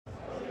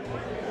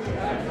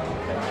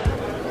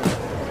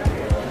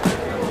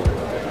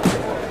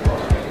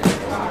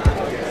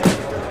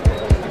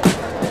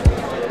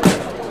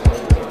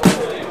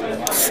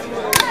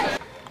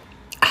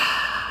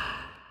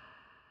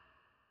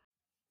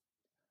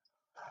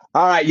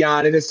All right,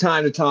 Jan, it is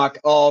time to talk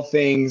all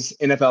things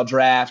NFL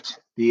draft.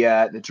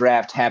 The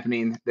draft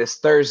happening this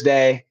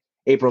Thursday,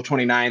 April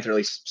 29th, or at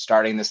least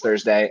starting this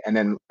Thursday, and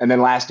then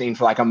lasting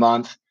for like a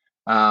month.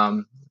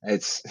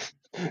 It's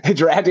the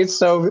draft. It's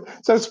so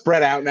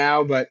spread out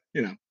now, but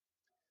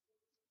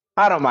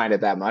I don't mind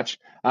it that much.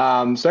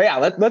 So yeah,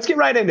 let's get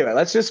right into it.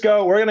 Let's just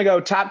go. We're gonna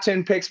go top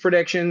 10 picks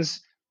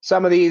predictions.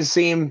 Some of these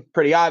seem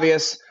pretty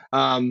obvious.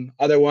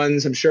 Other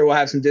ones, I'm sure we'll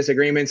have some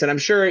disagreements, and I'm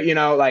sure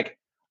like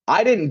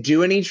I didn't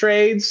do any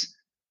trades.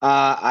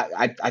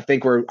 I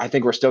think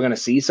we're still gonna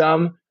see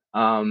some.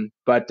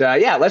 But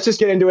yeah, let's just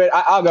get into it.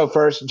 I'll go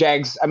first.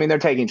 Jags. I mean, they're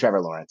taking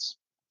Trevor Lawrence.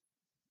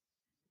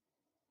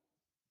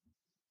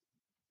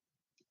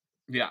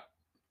 Yeah.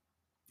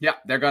 Yeah.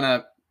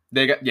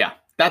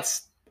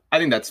 I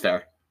think that's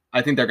fair.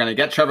 I think they're going to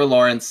get Trevor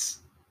Lawrence,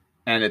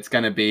 and it's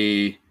going to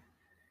be,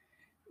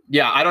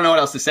 I don't know what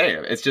else to say.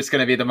 It's just going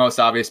to be the most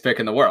obvious pick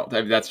in the world.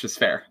 I mean, that's just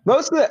fair.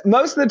 Most of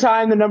the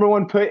time, the number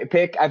one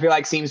pick, I feel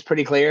like, seems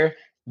pretty clear.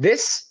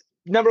 This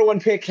number one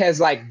pick has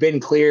like been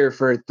clear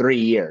for 3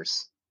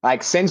 years.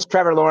 Like since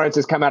Trevor Lawrence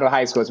has come out of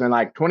high school, it's been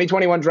like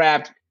 2021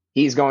 draft,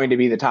 he's going to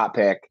be the top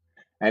pick.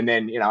 And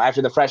then,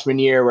 after the freshman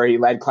year where he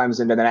led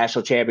Clemson to the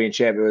national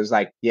championship, it was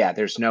like, yeah,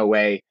 there's no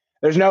way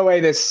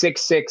this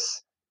 6'6",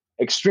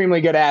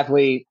 extremely good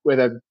athlete with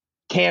a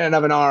cannon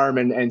of an arm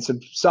and some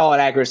solid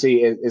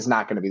accuracy is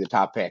not going to be the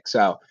top pick.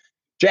 So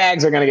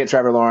Jags are going to get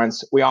Trevor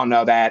Lawrence. We all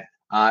know that.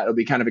 It'll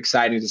be kind of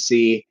exciting to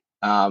see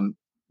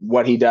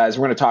what he does.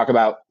 We're going to talk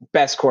about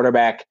best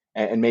quarterback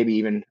and maybe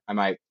even I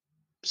might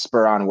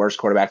spur on worst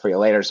quarterback for you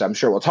later. So I'm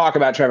sure we'll talk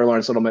about Trevor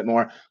Lawrence a little bit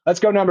more. Let's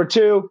go number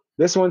 2.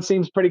 This one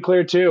seems pretty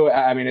clear too.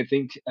 I mean, I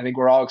think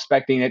we're all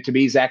expecting it to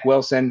be Zach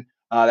Wilson.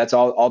 That's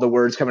all the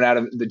words coming out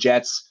of the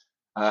Jets.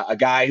 A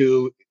guy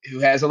who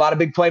has a lot of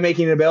big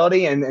playmaking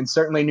ability, and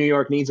certainly New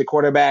York needs a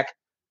quarterback,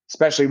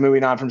 especially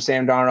moving on from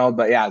Sam Darnold.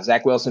 But yeah,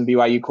 Zach Wilson,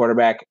 BYU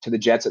quarterback to the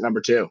Jets at number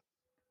 2.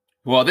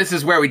 Well, this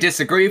is where we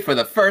disagree for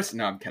the first.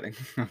 No, I'm kidding.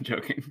 I'm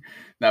joking.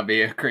 That'd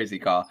be a crazy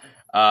call.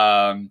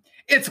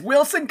 It's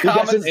Wilson,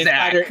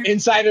 Zach.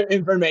 Insider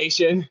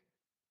information.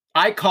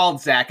 I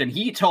called Zach, and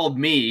he told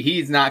me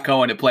he's not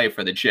going to play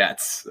for the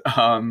Jets.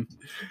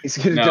 He's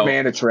going to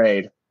demand a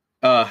trade.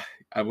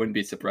 I wouldn't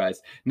be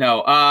surprised.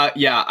 No,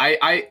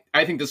 I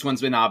think this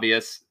one's been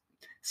obvious.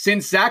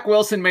 Since Zach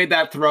Wilson made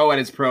that throw at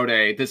his pro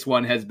day, this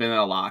one has been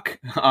a lock.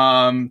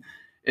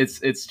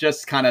 It's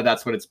just kind of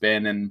that's what it's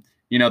been. And,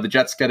 the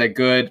Jets get a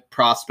good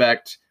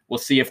prospect. We'll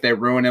see if they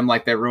ruin him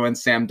like they ruined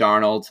Sam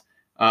Darnold.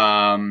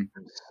 I'm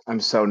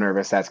so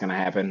nervous that's going to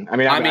happen.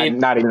 I'm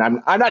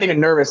not even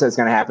nervous that's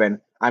going to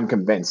happen. I'm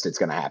convinced it's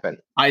going to happen.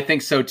 I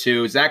think so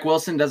too. Zach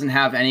Wilson doesn't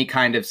have any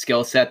kind of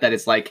skill set that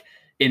is like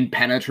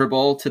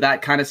impenetrable to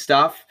that kind of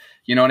stuff.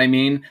 You know what I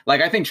mean?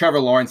 Like I think Trevor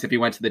Lawrence, if he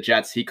went to the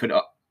Jets, he could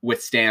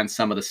withstand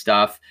some of the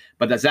stuff,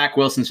 but that Zach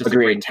Wilson's just a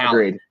great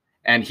talent.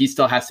 And he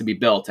still has to be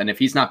built. And if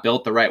he's not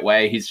built the right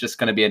way, he's just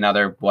going to be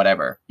another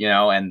whatever,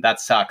 and that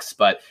sucks.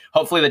 But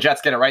hopefully the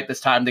Jets get it right this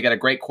time. They get a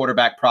great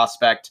quarterback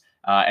prospect.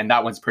 And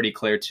that one's pretty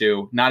clear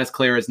too. Not as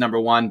clear as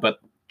number 1, but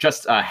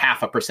just a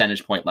half a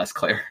percentage point less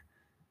clear.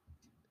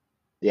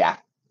 Yeah,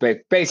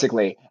 but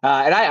basically.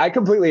 And I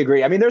completely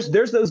agree. I mean,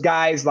 there's those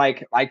guys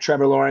like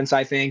Trevor Lawrence,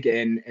 I think,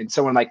 and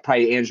someone like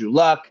probably Andrew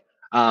Luck.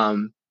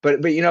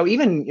 But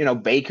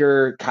even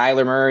Baker,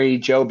 Kyler Murray,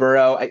 Joe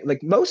Burrow,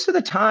 like most of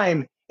the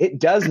time it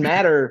does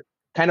matter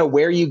kind of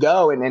where you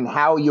go and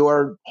how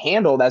you're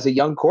handled as a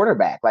young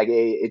quarterback. Like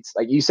it's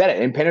like you said,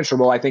 it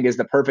impenetrable, I think is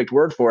the perfect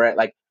word for it.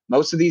 Like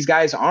most of these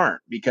guys aren't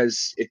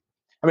because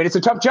it's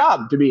a tough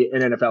job to be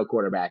an NFL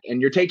quarterback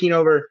and you're taking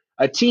over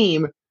a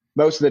team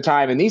most of the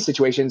time in these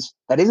situations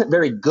that isn't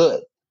very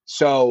good.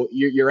 So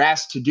you're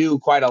asked to do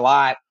quite a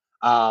lot.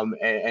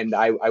 And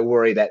I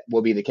worry that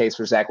will be the case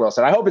for Zach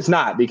Wilson. I hope it's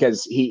not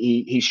because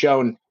he's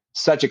shown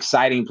such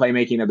exciting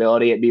playmaking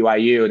ability at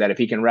BYU that if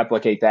he can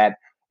replicate that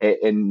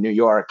in New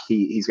York,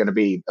 he's going to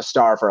be a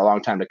star for a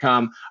long time to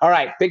come. All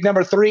right, pick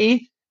number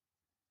 3.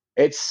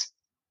 It's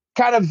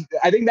kind of,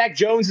 I think Mac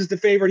Jones is the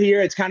favorite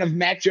here. It's kind of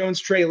Mac Jones,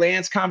 Trey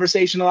Lance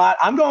conversation a lot.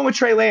 I'm going with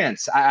Trey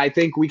Lance. I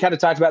think we kind of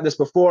talked about this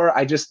before.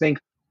 I just think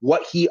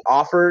what he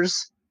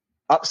offers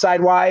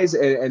upside wise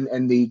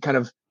and the kind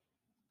of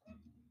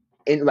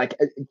in like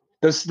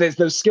those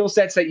skill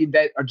sets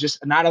that are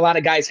just not a lot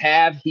of guys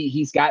have.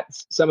 He's got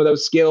some of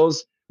those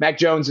skills. Mac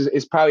Jones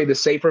is probably the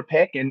safer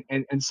pick and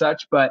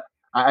such, but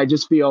I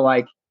just feel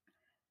like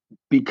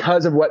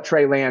because of what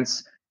Trey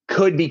Lance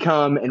could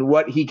become and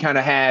what he kind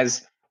of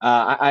has,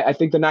 I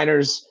think the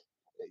Niners,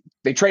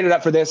 they traded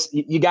up for this.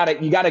 You gotta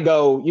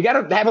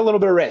have a little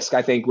bit of risk,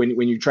 I think, when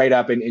you trade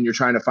up and you're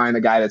trying to find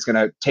the guy that's going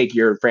to take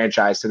your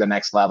franchise to the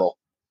next level.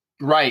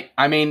 Right.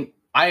 I mean,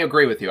 I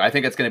agree with you. I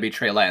think it's going to be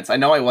Trey Lance. I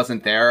know I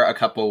wasn't there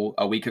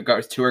a week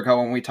ago, 2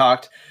 ago when we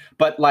talked,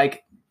 but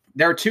like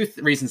there are 2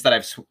 reasons that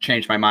I've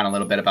changed my mind a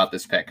little bit about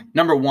this pick.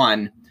 Number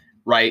 1,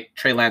 right,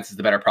 Trey Lance is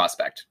the better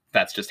prospect.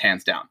 That's just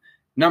hands down.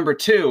 Number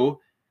 2,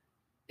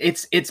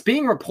 it's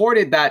being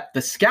reported that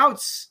the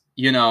scouts,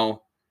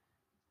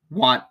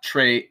 want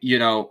Trey,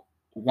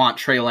 want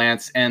Trey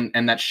Lance and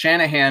that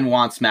Shanahan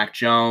wants Mac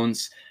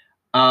Jones.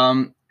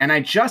 And I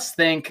just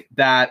think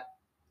that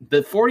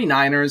the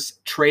 49ers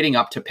trading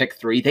up to pick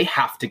 3, they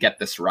have to get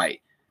this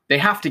right. They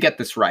have to get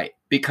this right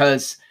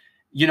because,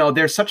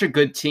 they're such a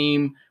good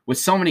team with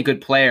so many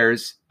good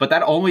players, but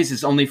that always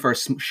is only for a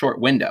short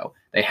window.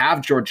 They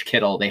have George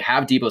Kittle. They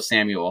have Deebo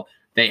Samuel.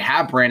 They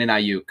have Brandon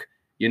Ayuk.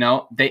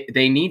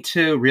 They need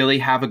to really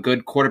have a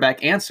good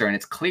quarterback answer. And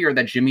it's clear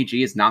that Jimmy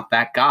G is not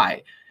that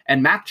guy.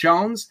 And Mac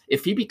Jones,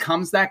 if he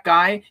becomes that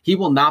guy, he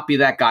will not be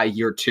that guy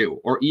year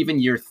 2 or even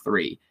year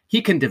 3.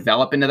 He can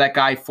develop into that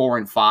guy 4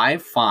 and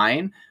 5,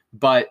 fine.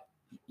 But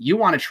you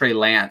want a Trey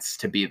Lance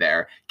to be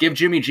there. Give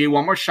Jimmy G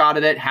one more shot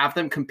at it. Have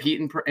them compete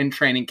in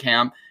training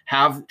camp.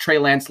 Have Trey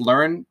Lance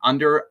learn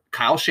under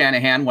Kyle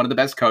Shanahan, one of the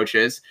best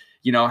coaches.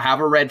 Have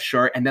a red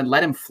shirt and then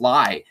let him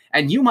fly.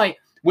 And you might,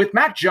 with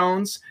Mac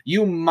Jones,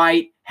 you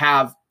might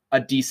have a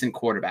decent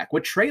quarterback.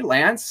 With Trey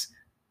Lance,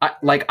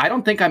 I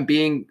don't think I'm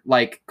being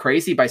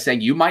crazy by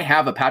saying you might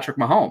have a Patrick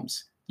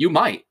Mahomes. You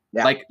might.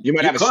 Yeah, you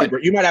might have a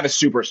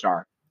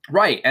superstar.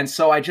 Right. And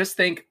so I just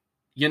think,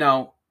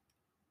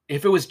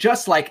 if it was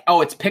just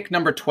it's pick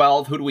number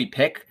 12, who do we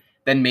pick?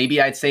 Then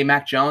maybe I'd say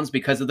Mac Jones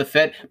because of the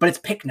fit. But it's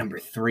pick number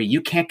 3.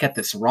 You can't get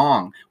this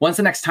wrong. When's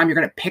the next time you're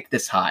going to pick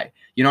this high?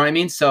 You know what I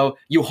mean? So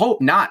you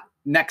hope not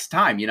next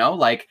time,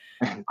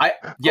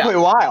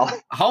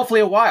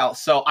 Hopefully a while.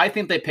 So I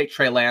think they picked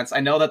Trey Lance.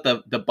 I know that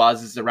the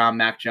buzz is around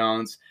Mac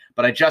Jones,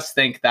 but I just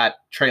think that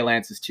Trey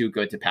Lance is too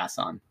good to pass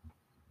on.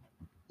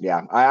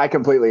 Yeah, I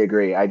completely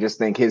agree. I just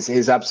think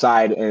his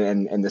upside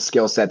and the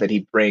skill set that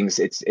he brings,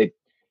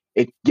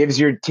 it gives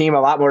your team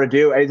a lot more to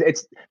do.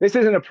 This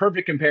isn't a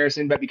perfect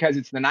comparison, but because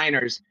it's the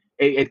Niners,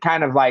 it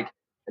kind of like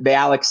the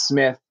Alex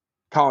Smith,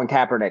 Colin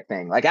Kaepernick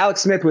thing. Like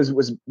Alex Smith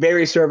was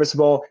very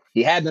serviceable.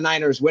 He had the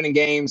Niners winning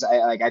games.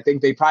 I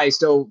think they probably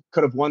still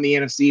could have won the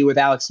NFC with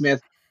Alex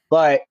Smith,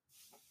 but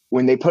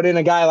when they put in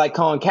a guy like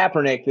Colin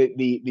Kaepernick,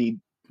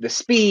 the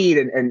speed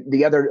and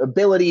the other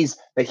abilities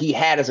that he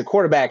had as a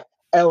quarterback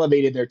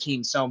elevated their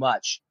team so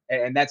much.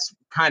 And that's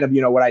kind of,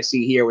 what I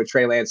see here with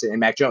Trey Lance and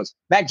Mac Jones.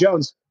 Mac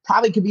Jones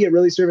probably could be a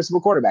really serviceable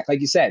quarterback. Like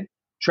you said,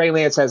 Trey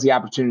Lance has the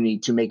opportunity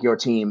to make your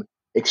team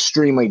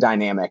extremely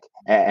dynamic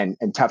and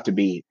tough to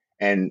beat.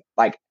 And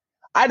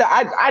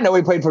I know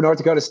he played for North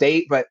Dakota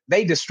State, but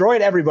they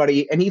destroyed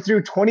everybody and he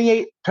threw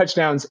 28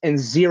 touchdowns and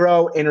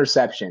 0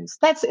 interceptions.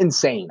 That's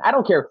insane. I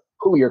don't care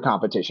who your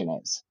competition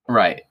is.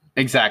 Right.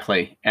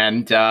 Exactly.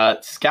 And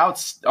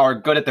scouts are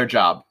good at their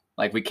job.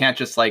 We can't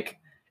just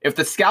if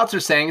the scouts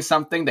are saying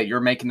something that you're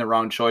making the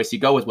wrong choice, you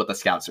go with what the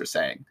scouts are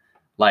saying.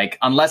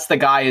 Unless the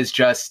guy is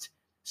just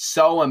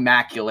so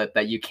immaculate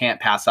that you can't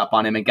pass up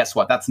on him. And guess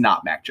what? That's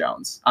not Mac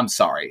Jones. I'm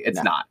sorry.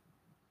 It's not.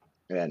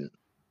 And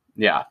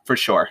yeah, for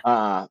sure.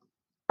 All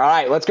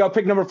right, let's go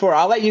pick number 4.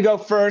 I'll let you go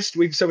first.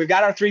 We've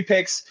got our 3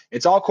 picks.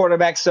 It's all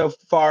quarterbacks so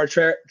far.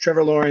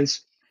 Trevor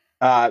Lawrence,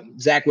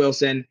 Zach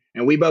Wilson,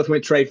 and we both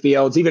went Trey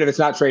Fields. Even if it's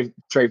not Trey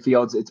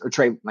Fields, or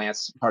Trey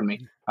Lance. Pardon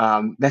me.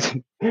 That's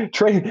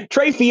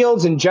Trey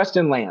Fields and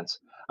Justin Lance.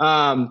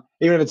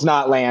 Even if it's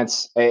not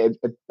Lance,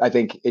 I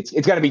think it's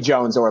going to be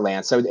Jones or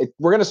Lance. So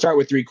we're going to start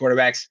with 3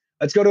 quarterbacks.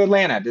 Let's go to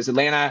Atlanta. Does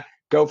Atlanta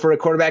go for a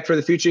quarterback for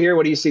the future here?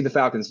 What do you see the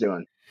Falcons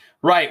doing?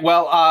 Right.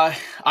 Well,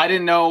 I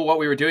didn't know what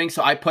we were doing,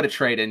 so I put a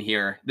trade in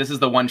here. This is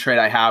the one trade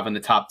I have in the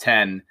top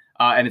 10,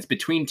 and it's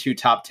between 2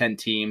 top 10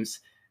 teams.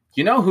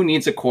 You know who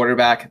needs a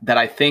quarterback that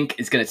I think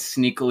is going to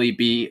sneakily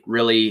be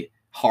really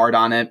hard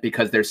on it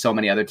because there's so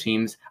many other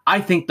teams? I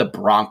think the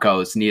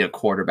Broncos need a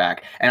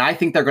quarterback, and I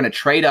think they're going to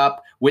trade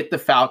up with the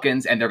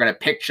Falcons, and they're going to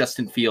pick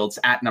Justin Fields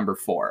at number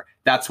 4.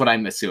 That's what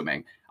I'm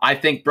assuming. I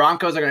think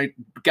Broncos are going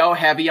to go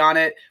heavy on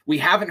it. We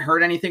haven't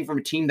heard anything from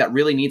a team that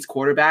really needs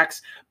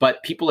quarterbacks,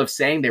 but people are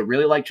saying they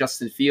really like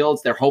Justin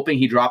Fields. They're hoping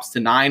he drops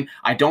to 9.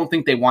 I don't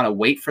think they want to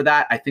wait for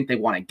that. I think they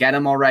want to get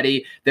him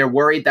already. They're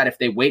worried that if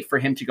they wait for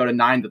him to go to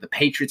 9, that the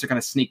Patriots are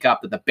going to sneak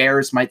up, that the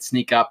Bears might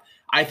sneak up.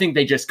 I think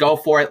they just go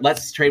for it.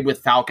 Let's trade with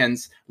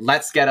Falcons.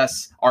 Let's get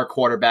us our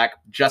quarterback,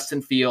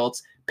 Justin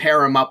Fields,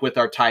 pair him up with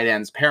our tight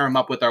ends, pair him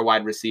up with our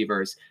wide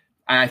receivers.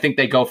 And I think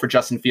they go for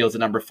Justin Fields at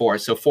number 4.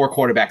 So 4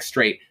 quarterbacks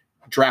straight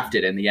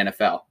drafted in the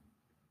NFL.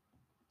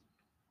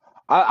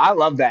 I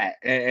love that.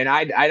 And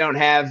I don't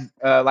have,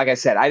 like I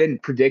said, I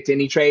didn't predict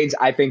any trades.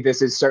 I think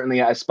this is certainly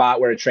a spot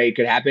where a trade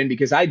could happen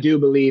because I do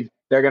believe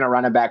they're going to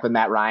run it back with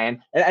Matt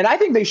Ryan. And I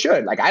think they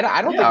should.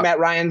 I don't think Matt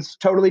Ryan's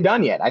totally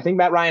done yet. I think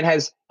Matt Ryan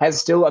has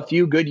still a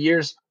few good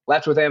years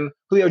left with him.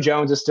 Julio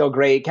Jones is still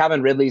great.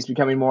 Calvin Ridley's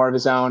becoming more of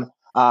his own.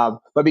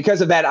 But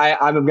because of that,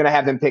 I'm going to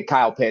have them pick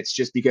Kyle Pitts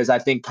just because I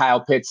think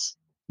Kyle Pitts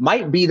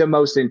might be the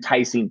most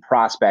enticing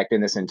prospect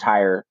in this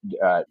entire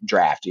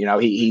draft.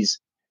 He's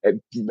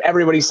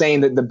everybody's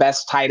saying that the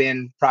best tight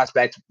end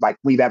prospect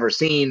we've ever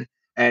seen.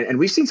 And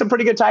we've seen some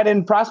pretty good tight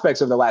end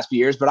prospects over the last few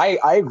years, but I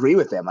agree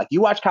with them.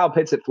 You watch Kyle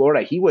Pitts at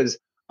Florida, he was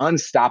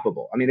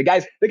unstoppable. I mean, the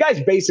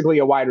guy's basically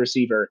a wide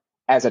receiver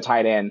as a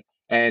tight end.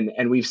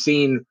 And we've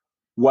seen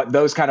what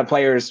those kind of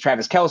players,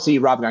 Travis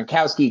Kelce, Rob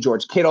Gronkowski,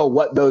 George Kittle,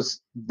 what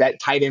that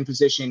tight end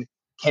position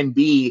can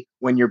be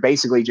when you're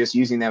basically just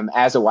using them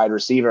as a wide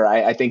receiver.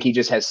 I think he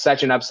just has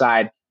such an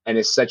upside and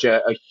is such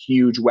a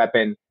huge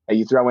weapon that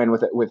you throw in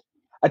with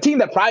a team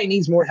that probably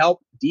needs more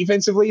help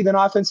defensively than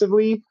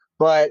offensively.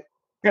 But,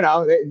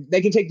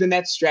 they can take the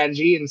Nets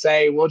strategy and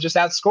say, we'll just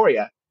outscore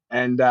you.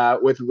 And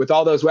with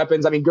all those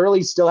weapons, I mean,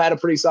 Gurley still had a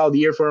pretty solid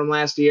year for him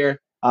last year.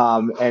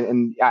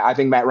 And I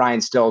think Matt Ryan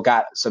still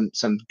got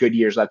some good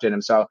years left in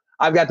him. So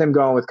I've got them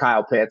going with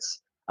Kyle Pitts.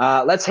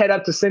 Let's head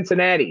up to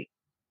Cincinnati.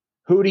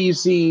 Who do you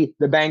see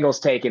the Bengals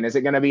taking? Is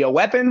it going to be a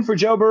weapon for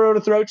Joe Burrow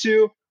to throw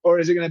to, or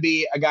is it going to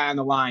be a guy on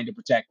the line to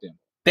protect him?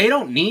 They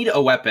don't need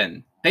a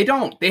weapon. They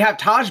don't. They have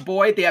Taj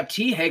Boyd. They have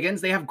T.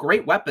 Higgins. They have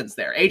great weapons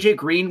there. AJ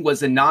Green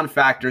was a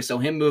non-factor, so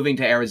him moving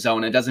to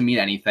Arizona doesn't mean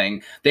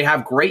anything. They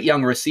have great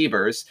young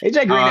receivers.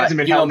 AJ Green hasn't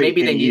been healthy.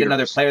 Maybe they need years.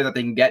 Another player that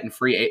they can get in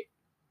free.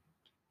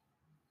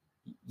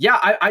 Yeah,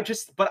 I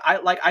just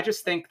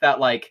think that,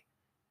 like,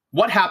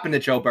 what happened to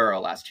Joe Burrow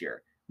last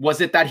year? Was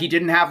it that he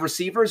didn't have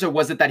receivers, or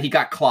was it that he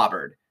got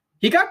clobbered?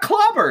 He got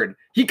clobbered.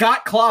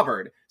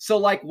 So,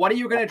 like, what are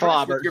you going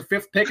to do with your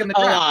 5th pick in the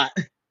draft?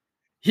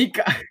 He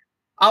got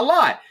a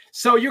lot.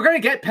 So you're going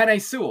to get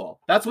Penei Sewell.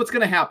 That's what's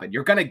going to happen.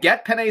 You're going to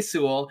get Penei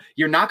Sewell.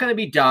 You're not going to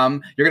be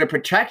dumb. You're going to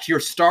protect your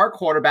star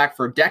quarterback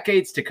for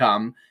decades to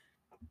come.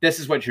 This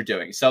is what you're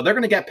doing. So they're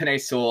going to get Penei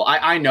Sewell.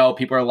 I know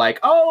people are like,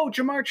 oh,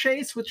 Jamar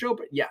Chase with Joe.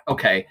 Yeah,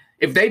 okay.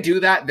 If they do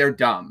that, they're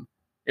dumb.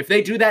 If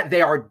they do that,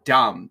 they are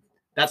dumb.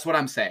 That's what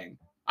I'm saying.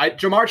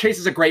 Jamar Chase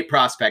is a great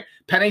prospect.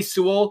 Penei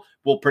Sewell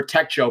will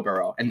protect Joe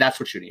Burrow, and that's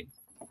what you need.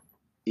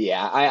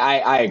 Yeah,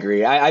 I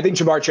agree. I think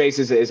Jamar Chase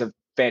is a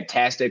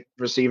fantastic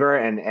receiver,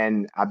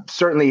 and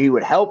certainly he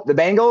would help the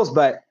Bengals.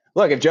 But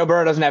look, if Joe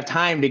Burrow doesn't have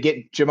time to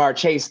get Jamar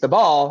Chase the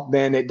ball,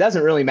 then it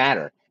doesn't really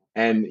matter.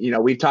 And,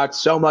 we've talked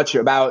so much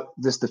about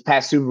this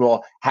past Super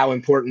Bowl, how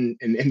important,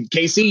 and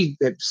KC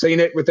have seen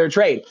it with their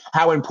trade,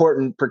 how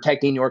important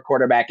protecting your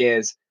quarterback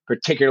is,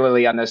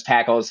 particularly on those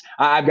tackles.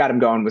 I've got him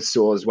going with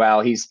Sewell as well.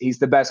 He's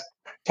the best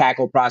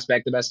tackle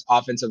prospect, the best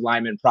offensive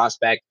lineman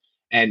prospect.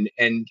 And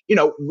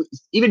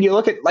even you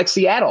look at like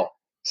Seattle.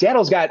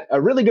 Seattle's got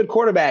a really good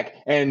quarterback,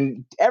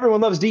 and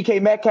everyone loves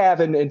DK Metcalf,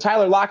 and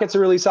Tyler Lockett's a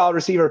really solid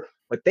receiver,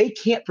 but they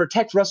can't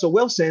protect Russell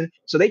Wilson,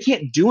 so they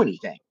can't do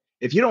anything.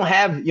 If you don't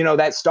have,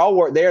 that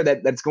stalwart there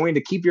that's going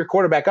to keep your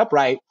quarterback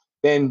upright,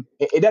 then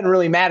it doesn't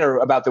really matter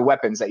about the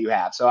weapons that you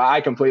have. So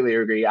I completely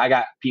agree. I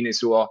got Penei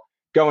Sewell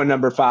going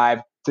number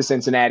 5 to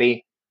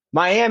Cincinnati.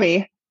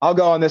 Miami, I'll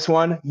go on this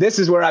one. This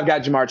is where I've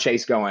got Jamar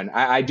Chase going.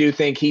 I do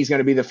think he's going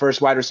to be the first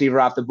wide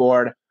receiver off the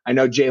board. I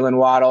know Jalen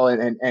Waddle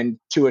and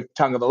Tua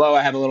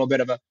Tagovailoa have a little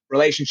bit of a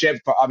relationship,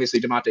 obviously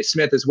DeMonte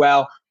Smith as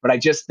well, but I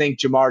just think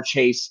Jamar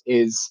Chase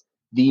is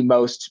the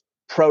most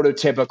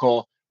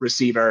prototypical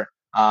receiver,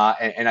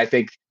 and I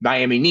think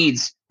Miami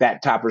needs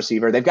that top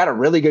receiver. They've got a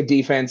really good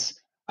defense.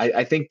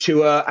 I think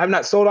Tua, I'm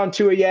not sold on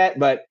Tua yet,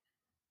 but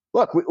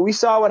look, we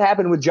saw what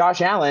happened with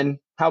Josh Allen,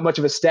 how much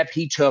of a step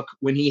he took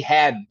when he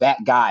had that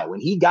guy, when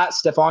he got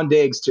Stephon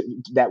Diggs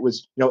that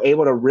was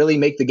able to really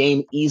make the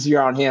game easier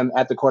on him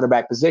at the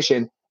quarterback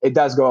position. It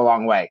does go a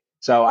long way.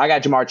 So I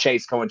got Jamar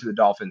Chase going to the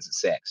Dolphins at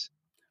 6.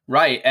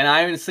 Right. And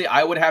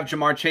I would have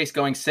Jamar Chase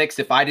going 6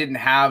 if I didn't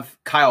have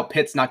Kyle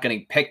Pitts not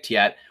getting picked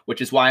yet, which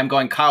is why I'm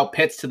going Kyle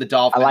Pitts to the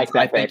Dolphins. I like that.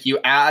 I think you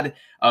add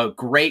a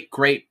great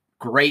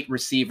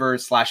receiver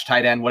 /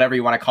 tight end, whatever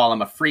you want to call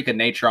him, a freak of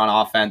nature on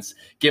offense.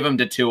 Give him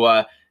to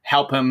Tua,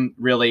 help him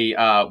really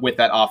with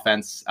that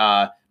offense.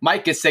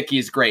 Mike Gesicki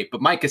is great, but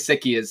Mike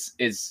Gesicki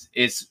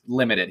is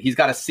limited. He's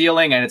got a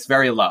ceiling and it's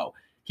very low.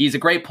 He's a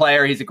great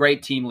player. He's a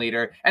great team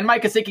leader. And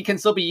Mike Gesicki can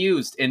still be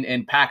used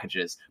in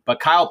packages.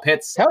 But Kyle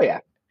Pitts. Hell yeah.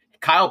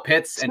 Kyle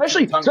Pitts.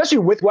 Especially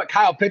with what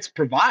Kyle Pitts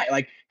provide.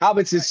 Like, Kyle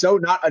Pitts is so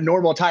not a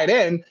normal tight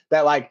end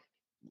that, like,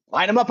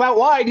 line him up out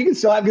wide. You can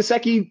still have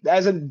Gesicki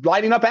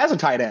lining up as a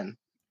tight end.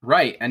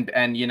 Right. And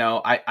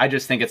I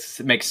just think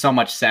it makes so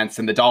much sense.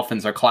 And the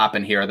Dolphins are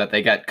clapping here that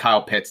they get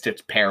Kyle Pitts to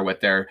pair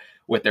with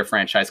their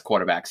franchise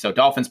quarterback. So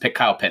Dolphins pick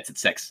Kyle Pitts at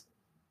 6.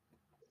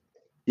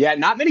 Yeah,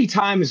 not many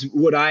times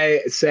would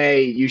I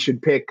say you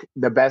should pick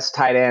the best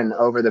tight end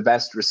over the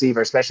best receiver,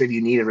 especially if you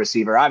need a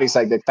receiver.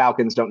 Obviously, the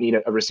Falcons don't need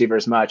a receiver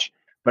as much.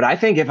 But I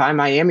think if I'm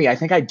Miami, I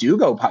think I do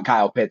go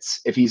Kyle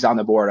Pitts if he's on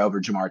the board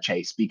over Jamar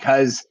Chase,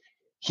 because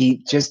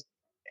there's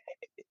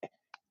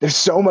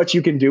so much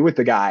you can do with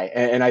the guy.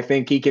 And I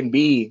think he can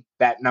be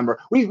that number.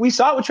 We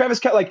saw it with Travis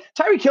Kelce. Like,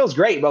 Tyreek Hill's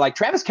great, but like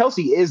Travis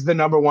Kelce is the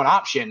number 1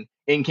 option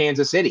in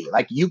Kansas City.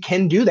 Like, you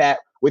can do that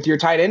with your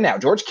tight end now.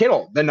 George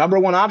Kittle, the number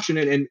 1 option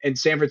in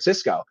San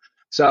Francisco.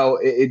 So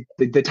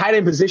the tight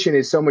end position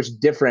is so much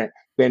different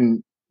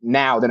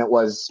now than it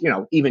was,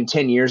 even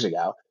 10 years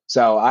ago.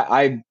 So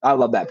I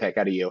love that pick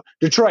out of you.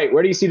 Detroit,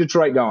 where do you see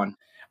Detroit going?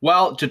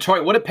 Well,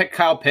 Detroit would have picked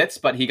Kyle Pitts,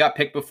 but he got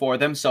picked before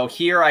them. So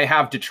here I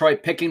have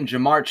Detroit picking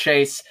Jamar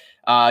Chase,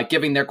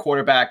 giving their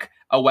quarterback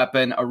a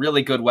weapon, a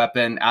really good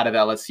weapon out of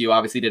LSU.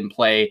 Obviously didn't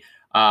play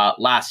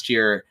last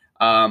year,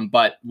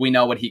 but we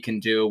know what he can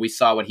do. We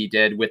saw what he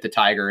did with the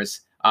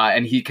Tigers,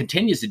 and he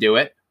continues to do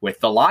it with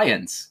the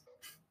Lions.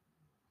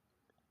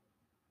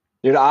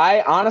 Dude,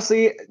 I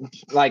honestly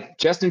like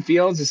Justin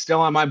Fields is still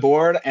on my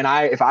board, and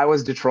if I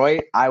was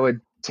Detroit, I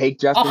would take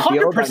Justin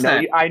Fields.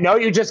 $100%. I know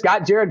you just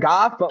got Jared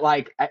Goff, but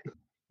like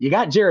you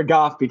got Jared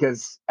Goff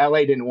because LA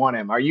didn't want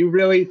him. Are you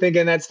really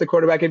thinking that's the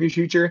quarterback of your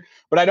future?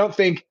 But I don't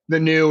think the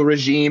new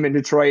regime in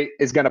Detroit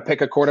is going to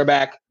pick a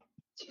quarterback.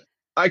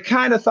 I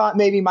kind of thought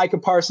maybe Micah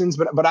Parsons,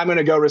 but I'm going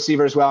to go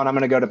receiver as well, and I'm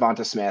going to go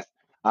Devonta Smith.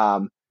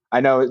 I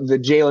know the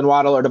Jalen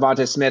Waddle or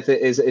Devonta Smith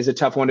is a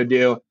tough one to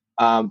do,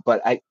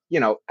 but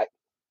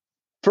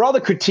for all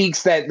the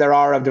critiques that there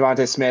are of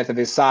Devonta Smith, of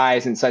his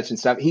size and such and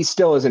stuff, he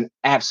still is an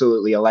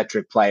absolutely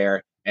electric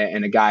player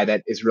and a guy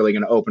that is really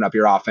going to open up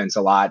your offense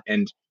a lot.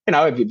 And,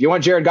 if you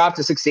want Jared Goff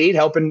to succeed,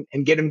 help and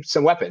get him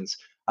some weapons.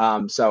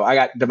 So I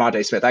got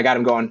Devonta Smith. I got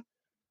him going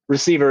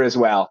receiver as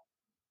well.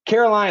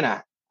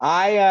 Carolina.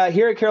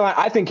 Here at Carolina,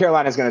 I think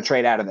Carolina is going to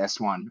trade out of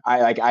this one.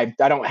 I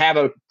don't have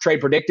a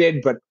trade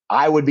predicted, but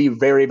I would be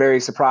very,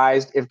 very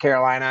surprised if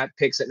Carolina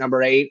picks at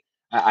number 8.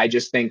 I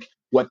just think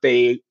what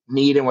they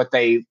need and what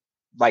they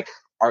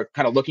are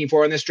kind of looking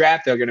for in this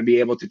draft, they're going to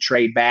be able to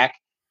trade back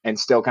and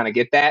still kind of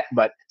get that.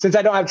 But since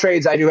I don't have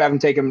trades, I do have them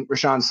taking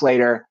Rashawn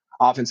Slater,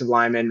 offensive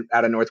lineman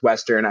out of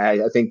Northwestern.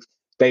 I think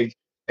they've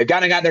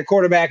kind of got their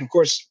quarterback, of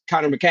course,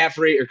 Christian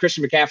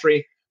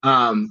McCaffrey.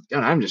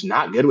 I'm just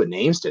not good with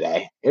names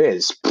today. It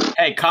is.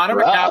 Hey, Connor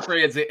rough.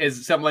 McCaffrey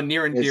is someone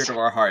near and dear to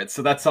our hearts,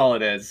 so that's all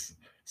it is.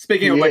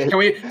 Speaking of which, can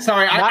we?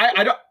 Sorry,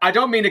 I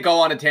don't mean to go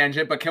on a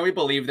tangent, but can we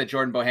believe that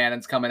Jordan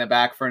Bohannon's coming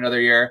back for another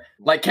year?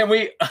 Like, can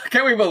we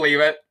believe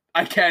it?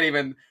 I can't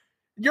even.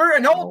 You're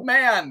an old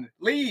man.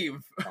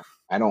 Leave.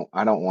 I don't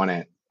want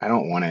it.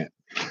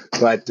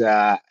 But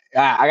I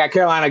got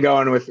Carolina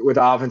going with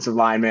offensive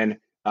lineman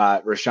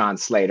Rashawn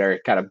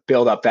Slater, kind of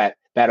build up that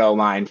O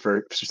line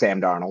for Sam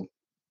Darnold.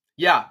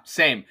 Yeah,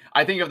 same.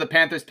 I think of the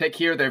Panthers pick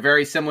here, they're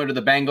very similar to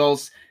the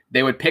Bengals.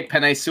 They would pick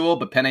Penei Sewell,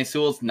 but Penei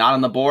Sewell's not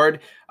on the board.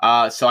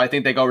 So I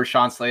think they go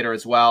Rashawn Slater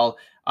as well.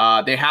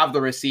 They have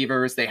the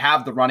receivers. They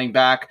have the running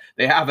back.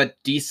 They have a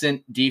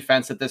decent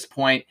defense at this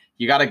point.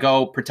 You got to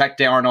go protect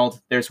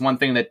Darnold. There's one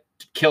thing that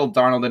killed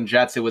Darnold and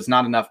Jets. It was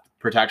not enough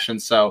protection.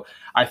 So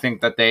I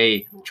think that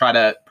they try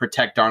to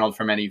protect Darnold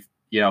from any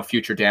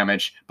future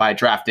damage by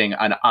drafting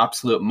an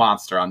absolute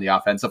monster on the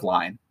offensive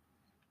line.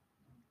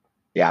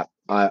 Yeah,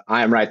 I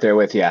am right there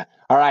with you.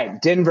 All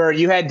right, Denver,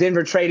 you had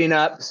Denver trading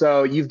up,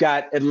 so you've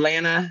got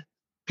Atlanta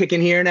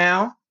picking here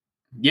now?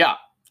 Yeah,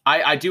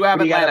 I do have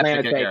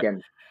Atlanta picking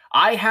here.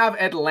 I have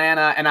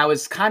Atlanta, and I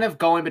was kind of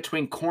going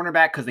between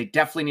cornerback because they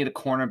definitely need a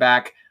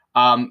cornerback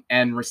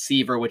and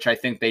receiver, which I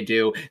think they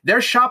do.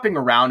 They're shopping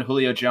around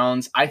Julio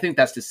Jones. I think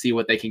that's to see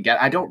what they can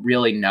get. I don't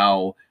really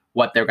know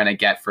what they're going to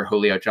get for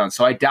Julio Jones,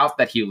 so I doubt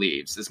that he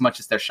leaves as much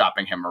as they're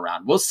shopping him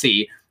around. We'll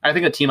see. I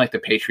think a team like the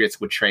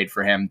Patriots would trade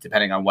for him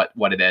depending on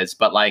what it is.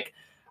 But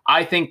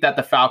I think that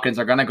the Falcons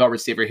are going to go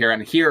receiver here.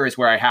 And here is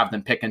where I have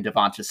them picking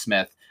Devonta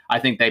Smith. I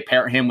think they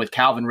pair him with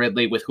Calvin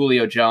Ridley, with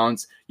Julio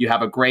Jones. You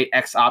have a great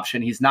X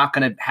option. He's not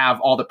going to have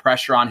all the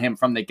pressure on him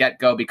from the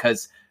get-go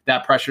because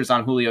that pressure's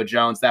on Julio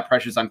Jones. That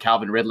pressure's on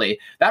Calvin Ridley.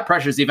 That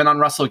pressure's even on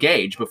Russell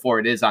Gage before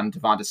it is on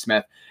Devonta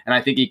Smith. And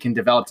I think he can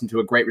develop into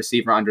a great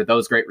receiver under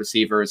those great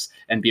receivers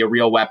and be a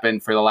real weapon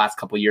for the last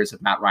couple of years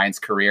of Matt Ryan's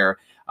career.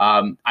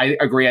 I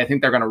agree. I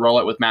think they're going to roll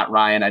it with Matt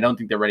Ryan. I don't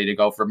think they're ready to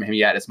go from him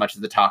yet, as much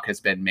as the talk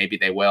has been. Maybe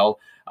they will.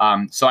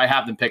 So I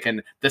have them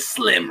picking the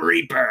Slim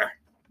Reaper.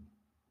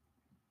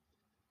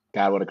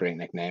 God, what a great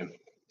nickname.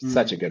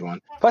 Such a good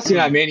one. Plus,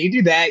 man, you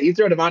do that. You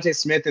throw Devonta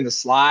Smith in the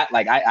slot.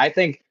 I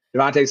think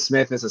Devonta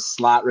Smith as a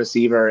slot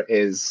receiver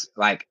is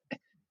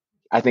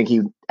I think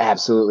he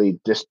absolutely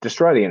just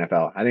destroy the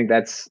NFL. I think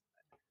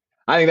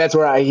that's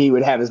where he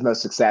would have his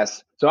most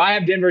success. So I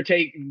have Denver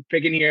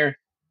picking here.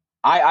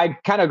 I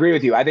kind of agree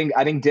with you. I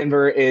think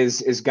Denver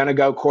is going to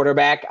go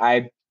quarterback.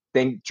 I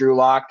think Drew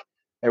Lock,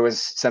 there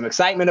was some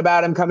excitement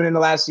about him coming into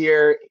last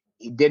year.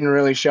 He didn't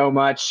really show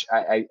much.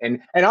 And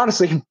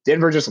honestly,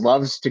 Denver just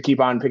loves to keep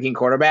on picking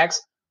quarterbacks.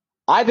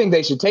 I think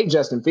they should take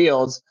Justin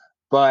Fields,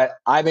 but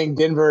I think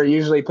Denver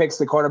usually picks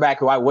the quarterback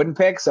who I wouldn't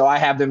pick. So I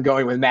have them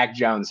going with Mac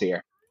Jones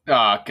here.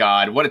 Oh,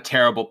 God, what a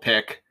terrible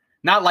pick.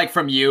 Not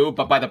from you,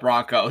 but by the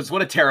Broncos.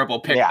 What a terrible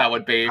pick that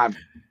would be.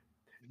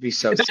 Be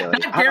so silly.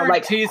 That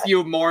guarantees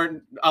you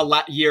more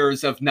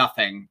years of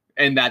nothing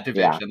in that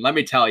division. Yeah. Let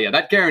me tell you,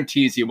 that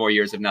guarantees you more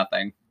years of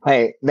nothing.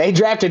 Hey, they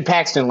drafted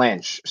Paxton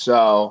Lynch,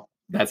 so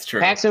that's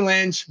true. Paxton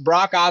Lynch,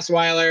 Brock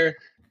Osweiler,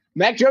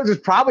 Mac Jones is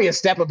probably a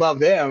step above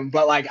them,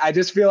 but I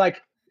just feel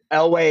like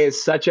Elway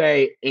is such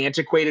a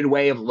antiquated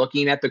way of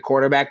looking at the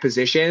quarterback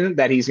position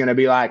that he's going to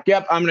be like,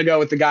 "Yep, I'm going to go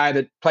with the guy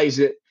that plays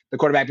the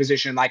quarterback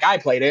position like I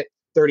played it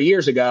 30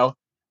 years ago,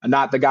 and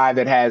not the guy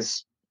that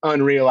has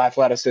unreal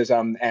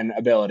athleticism and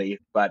ability."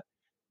 But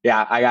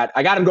yeah,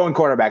 I got him going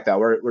quarterback though.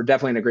 We're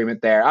definitely in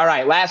agreement there. All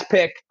right, last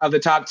pick of the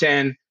top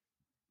 10,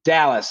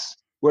 Dallas.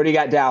 Where do you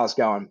got Dallas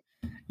going?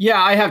 Yeah,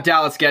 I have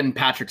Dallas getting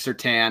Patrick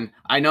Surtain.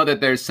 I know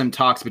that there's some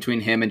talks between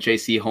him and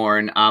J.C.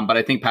 Horn, but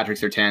I think Patrick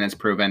Surtain has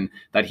proven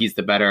that he's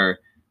the better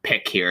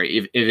pick here,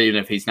 even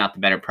if he's not the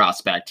better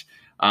prospect.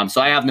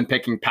 So I have them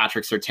picking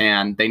Patrick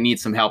Surtain. They need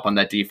some help on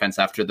that defense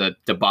after the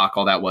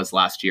debacle that was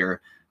last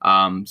year.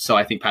 So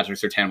I think Patrick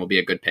Surtain will be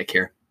a good pick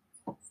here.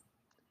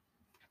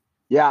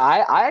 Yeah,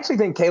 I actually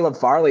think Caleb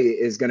Farley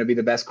is going to be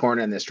the best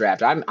corner in this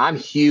draft. I'm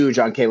huge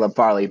on Caleb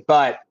Farley,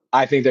 but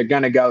I think they're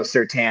going to go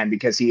Surtain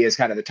because he is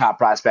kind of the top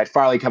prospect.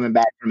 Farley coming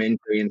back from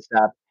injury and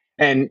stuff.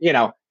 And,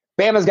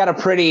 Bama's got a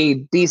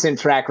pretty decent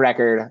track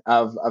record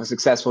of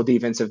successful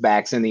defensive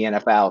backs in the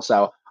NFL.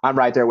 So I'm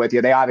right there with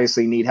you. They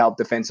obviously need help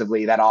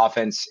defensively. That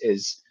offense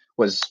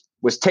was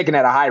ticking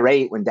at a high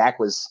rate when Dak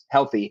was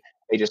healthy.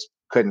 They just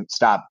couldn't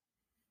stop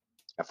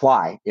a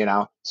fly,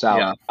 So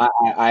Yeah.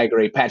 I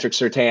agree. Patrick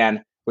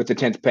Surtain with the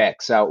 10th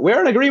pick. So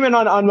we're in agreement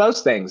on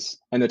most things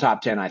in the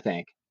top 10, I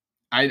think.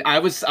 I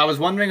was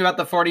wondering about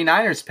the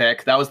 49ers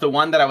pick. That was the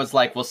one that I was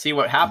like, we'll see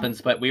what happens,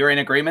 but we were in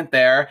agreement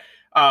there.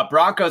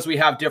 Broncos, we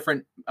have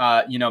different,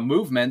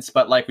 movements,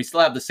 but like we still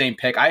have the same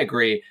pick. I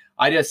agree.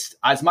 I just,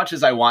 as much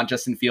as I want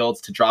Justin Fields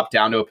to drop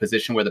down to a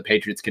position where the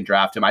Patriots can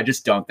draft him, I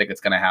just don't think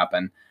it's going to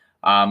happen.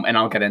 And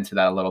I'll get into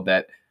that a little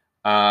bit.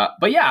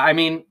 But yeah, I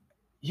mean,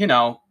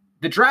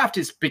 the draft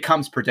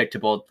becomes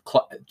predictable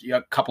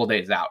a couple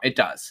days out. It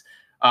does.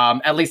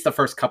 At least the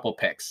first couple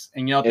picks.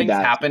 And, things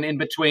happen in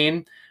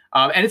between.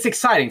 And it's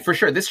exciting for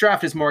sure. This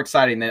draft is more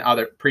exciting than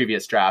other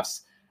previous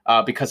drafts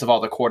because of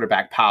all the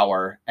quarterback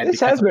power. And this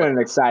has been an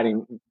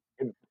exciting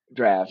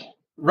draft.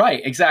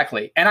 Right,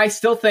 exactly. And I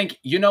still think,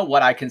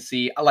 what I can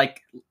see,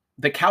 like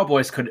the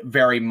Cowboys could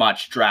very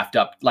much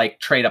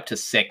trade up to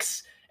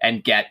 6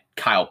 and get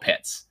Kyle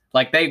Pitts.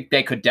 Like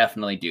they could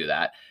definitely do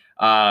that.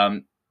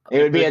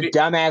 It would be a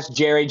dumbass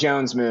Jerry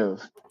Jones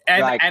move.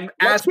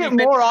 Let's get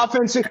more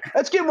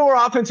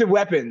offensive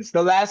weapons.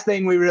 The last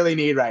thing we really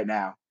need right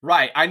now.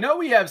 Right. I know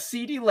we have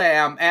CeeDee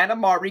Lamb and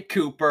Amari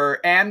Cooper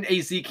and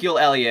Ezekiel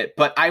Elliott,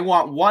 but I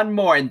want one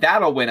more, and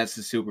that'll win us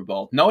the Super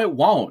Bowl. No, it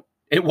won't.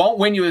 It won't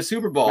win you a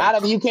Super Bowl. Not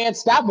if you can't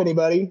stop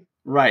anybody.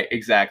 Right.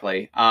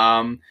 Exactly.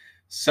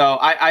 So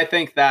I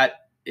think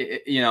that,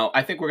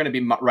 I think we're going to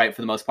be right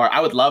for the most part.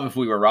 I would love if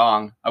we were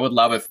wrong. I would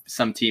love if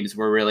some teams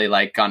were really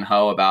like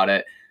gung-ho about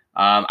it.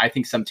 I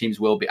think some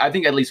teams will be. I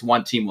think at least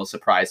one team will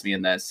surprise me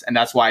in this, and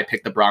that's why I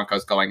picked the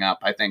Broncos going up.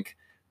 I think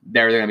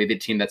they're going to be the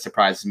team that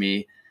surprises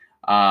me.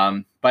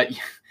 But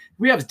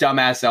we have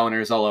dumbass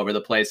owners all over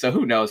the place, so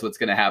who knows what's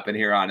going to happen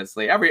here?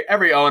 Honestly,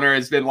 every owner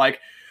has been like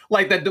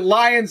the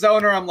Lions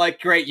owner. I'm like,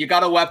 great, you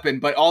got a weapon,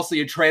 but also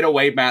you trade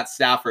away Matt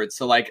Stafford.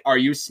 So like, are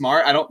you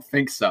smart? I don't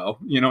think so.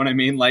 You know what I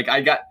mean? Like,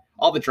 I got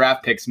all the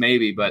draft picks,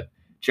 maybe, but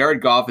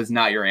Jared Goff is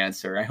not your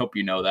answer. I hope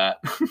you know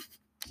that.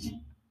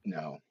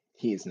 No,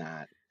 he's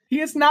not. He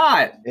is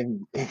not.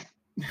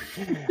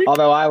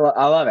 Although I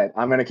love it.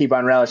 I'm going to keep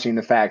on relishing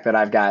the fact that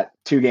I've got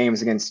 2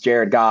 games against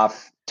Jared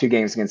Goff, 2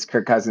 games against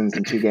Kirk Cousins,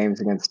 and 2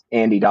 games against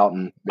Andy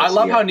Dalton. I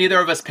love how neither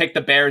of us picked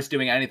the Bears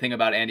doing anything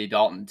about Andy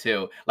Dalton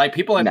too. Like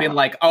people have been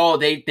like, oh,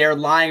 they're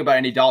lying about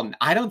Andy Dalton.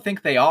 I don't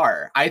think they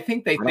are. I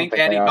think they think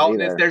Andy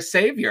Dalton is their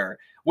savior,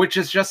 which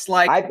is just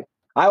like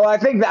I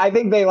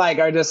think they like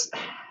are just.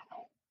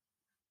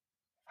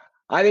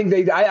 I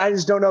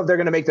just don't know if they're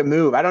going to make the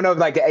move. I don't know if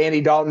like Andy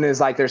Dalton is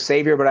like their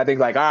savior, but I think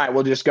like, all right,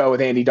 we'll just go with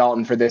Andy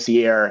Dalton for this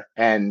year.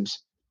 And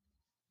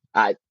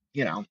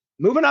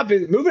moving up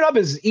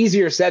is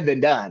easier said than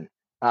done.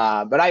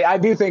 But I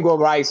do think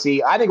we'll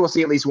see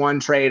at least one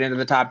trade into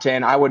the top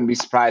 10. I wouldn't be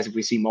surprised if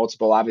we see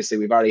multiple. Obviously,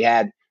 we've already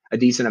had a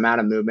decent amount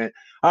of movement.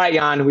 All right,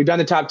 Jan, we've done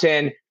the top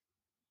 10.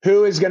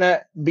 Who is going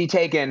to be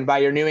taken by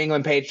your New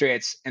England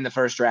Patriots in the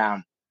first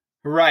round?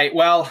 Right.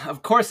 Well,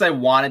 of course, I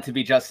want it to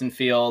be Justin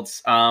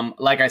Fields.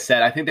 Like I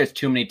said, I think there's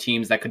too many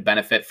teams that could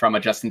benefit from a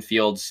Justin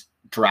Fields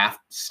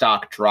draft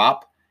stock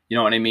drop. You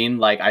know what I mean?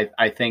 Like, I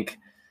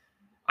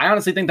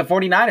honestly think the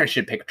 49ers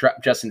should pick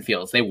Justin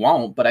Fields. They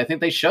won't, but I think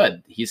they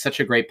should. He's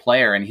such a great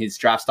player, and his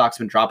draft stock's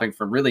been dropping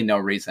for really no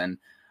reason.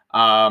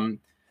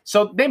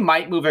 So they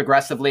might move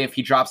aggressively if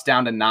he drops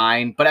down to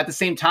 9. But at the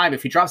same time,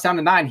 if he drops down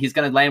to 9, he's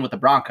going to land with the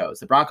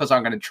Broncos. The Broncos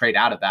aren't going to trade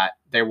out of that.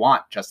 They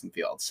want Justin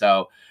Fields.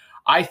 So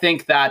I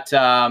think that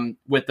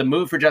with the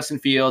move for Justin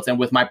Fields and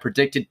with my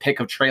predicted pick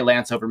of Trey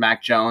Lance over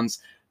Mac Jones,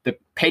 the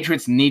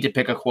Patriots need to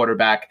pick a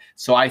quarterback.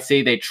 So I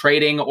say they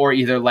trading or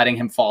either letting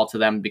him fall to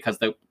them because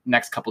the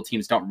next couple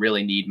teams don't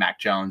really need Mac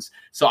Jones.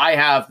 So I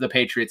have the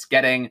Patriots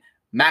getting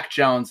Mac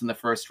Jones in the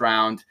first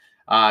round,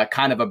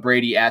 kind of a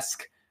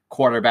Brady-esque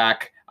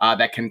quarterback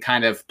that can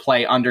kind of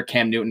play under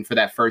Cam Newton for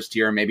that first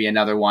year, maybe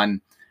another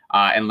one,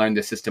 and learn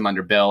the system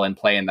under Bill and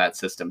play in that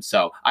system.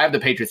 So I have the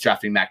Patriots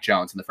drafting Mac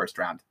Jones in the first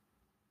round.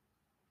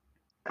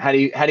 How do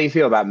you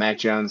feel about Mac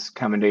Jones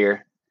coming to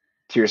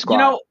your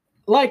squad?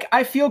 Like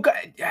I feel good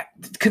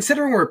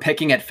considering we're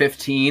picking at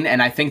 15,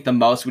 and I think the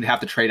most we'd have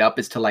to trade up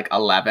is to like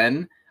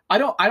 11. I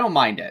don't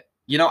mind it.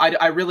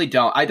 I really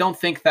don't. I don't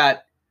think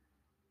that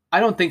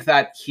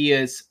he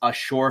is a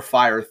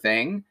surefire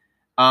thing,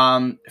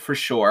 for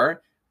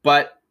sure.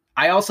 But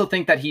I also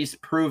think that he's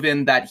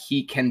proven that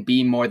he can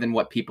be more than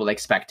what people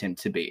expect him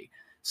to be.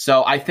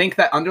 So I think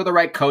that under the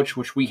right coach,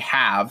 which we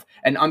have,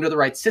 and under the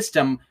right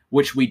system,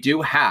 which we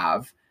do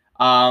have,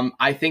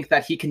 I think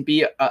that he can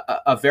be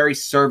a very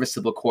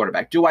serviceable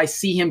quarterback. Do I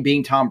see him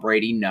being Tom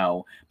Brady?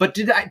 No. But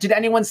did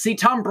anyone see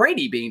Tom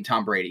Brady being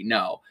Tom Brady?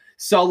 No.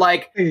 So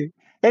like,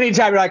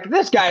 anytime you're like,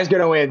 this guy's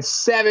going to win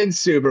 7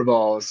 Super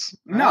Bowls.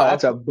 No,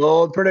 that's a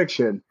bold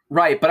prediction.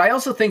 Right. But I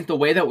also think the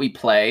way that we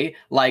play,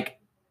 like,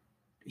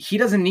 he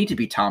doesn't need to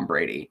be Tom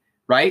Brady,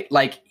 right?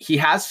 Like, he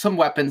has some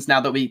weapons now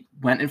that we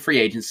went in free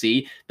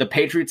agency. The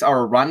Patriots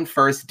are a run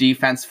first,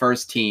 defense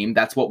first team.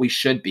 That's what we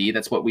should be.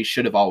 That's what we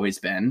should have always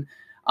been.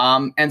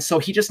 And so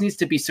he just needs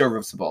to be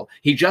serviceable.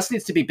 He just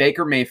needs to be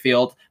Baker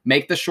Mayfield,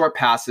 make the short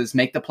passes,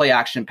 make the play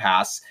action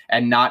pass,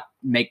 and not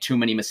make too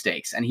many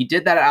mistakes. And he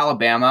did that at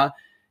Alabama,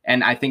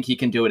 and I think he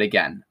can do it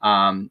again.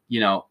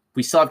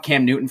 We still have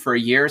Cam Newton for a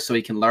year, so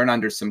he can learn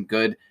under some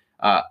good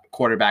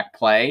quarterback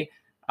play.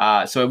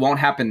 So it won't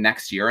happen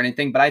next year or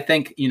anything. But I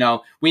think,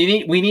 we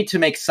need to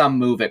make some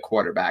move at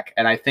quarterback.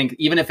 And I think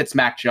even if it's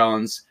Mac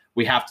Jones,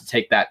 we have to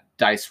take that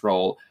dice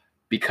roll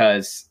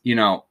because,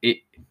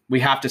 we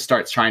have to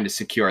start trying to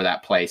secure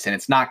that place. And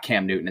it's not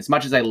Cam Newton. As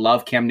much as I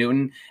love Cam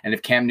Newton, and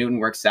if Cam Newton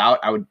works out,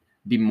 I would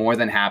be more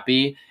than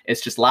happy.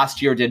 It's just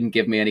last year didn't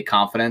give me any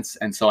confidence.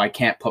 And so I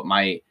can't put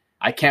my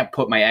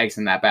eggs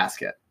in that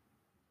basket.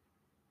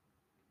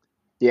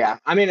 Yeah,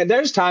 I mean,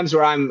 there's times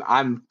where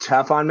I'm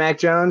tough on Mac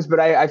Jones, but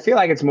I feel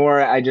like it's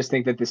more. I just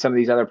think that some of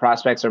these other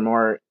prospects are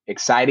more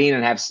exciting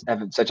and have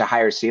such a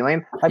higher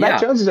ceiling. Mac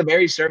Jones is a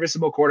very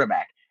serviceable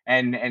quarterback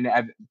and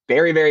a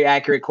very, very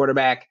accurate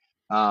quarterback.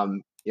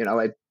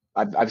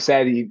 I've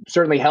said he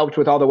certainly helped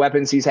with all the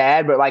weapons he's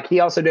had, but like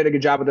he also did a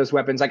good job with those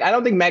weapons. Like I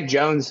don't think Mac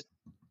Jones.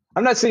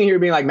 I'm not sitting here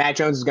being like Mac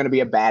Jones is going to be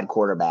a bad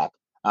quarterback.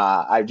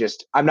 I'm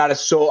not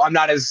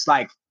as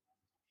like.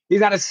 He's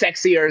not as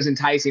sexy or as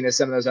enticing as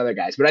some of those other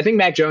guys. But I think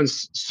Mac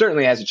Jones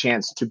certainly has a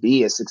chance to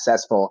be a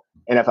successful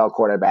NFL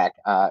quarterback.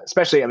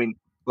 Especially, I mean,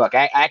 look,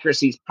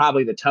 accuracy is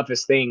probably the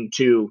toughest thing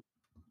to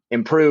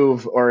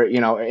improve or,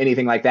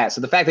 anything like that.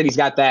 So the fact that he's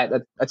got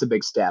that's a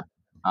big step.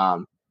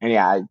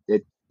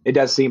 It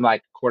does seem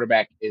like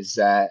quarterback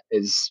it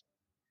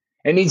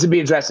needs to be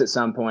addressed at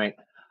some point.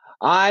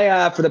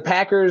 For the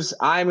Packers,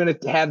 I'm going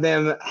to have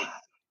them.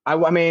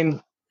 I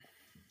mean,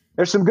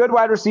 there's some good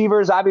wide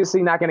receivers.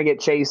 Obviously, not going to get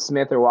Chase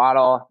Smith or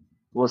Waddle.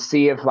 We'll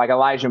see if like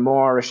Elijah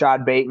Moore,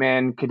 Rashad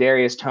Bateman,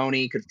 Kadarius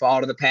Toney could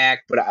fall to the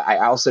pack. But I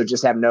also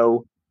just have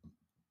no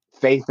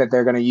faith that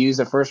they're going to use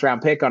a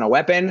first-round pick on a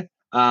weapon.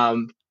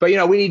 But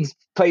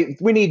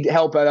we need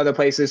help at other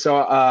places.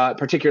 So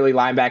particularly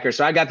linebackers.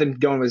 So I got them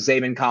going with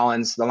Zaven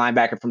Collins, the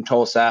linebacker from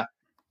Tulsa.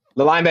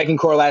 The linebacking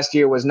core last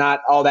year was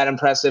not all that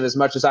impressive as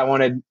much as I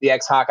wanted the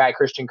ex-Hawkeye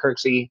Christian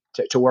Kirksey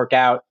to work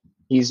out.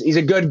 He's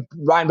a good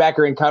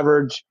linebacker in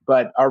coverage,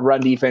 but our run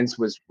defense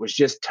was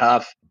just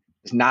tough.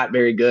 It's not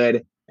very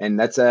good, and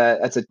that's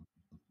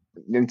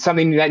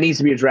something that needs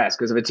to be addressed.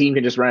 Because if a team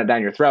can just run it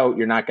down your throat,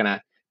 you're not going to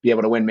be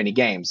able to win many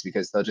games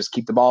because they'll just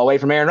keep the ball away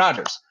from Aaron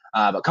Rodgers.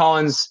 But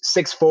Collins,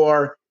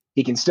 6'4",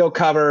 he can still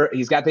cover.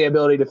 He's got the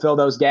ability to fill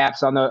those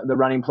gaps on the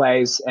running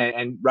plays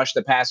and rush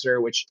the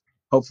passer, which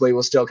hopefully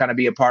will still kind of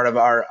be a part of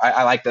our.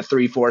 I like the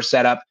 3-4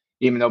 setup,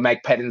 even though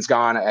Mike Pettine's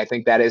gone. I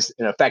think that is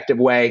an effective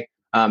way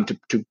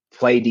to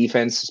play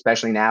defense,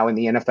 especially now in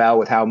the NFL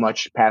with how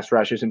much pass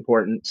rush is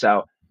important.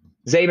 So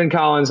Zaven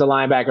Collins, a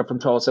linebacker from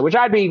Tulsa, which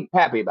I'd be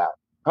happy about.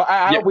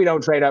 I hope we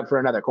don't trade up for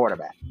another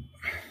quarterback.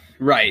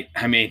 Right.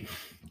 I mean,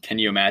 can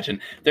you imagine?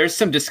 There's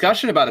some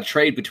discussion about a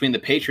trade between the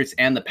Patriots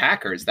and the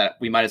Packers that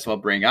we might as well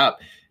bring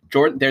up.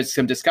 There's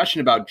some discussion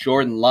about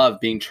Jordan Love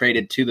being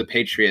traded to the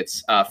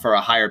Patriots for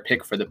a higher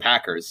pick for the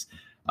Packers,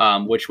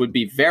 which would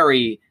be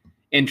very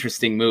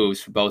interesting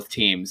moves for both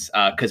teams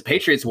because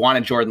Patriots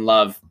wanted Jordan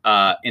Love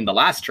in the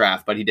last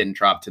draft, but he didn't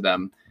drop to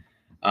them.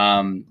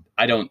 I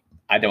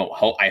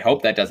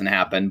hope that doesn't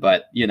happen,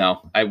 but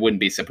I wouldn't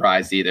be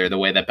surprised either the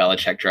way that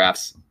Belichick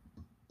drafts.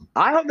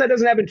 I hope that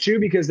doesn't happen too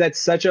because that's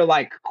such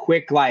a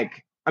quick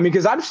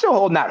because I'm still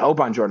holding that hope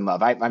on Jordan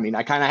Love. I kind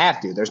of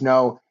have to. There's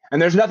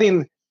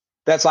nothing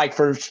that's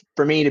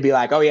for me to be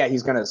like, oh yeah,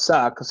 he's gonna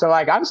suck. So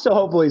I'm still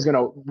hopeful he's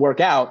gonna work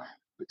out.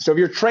 So if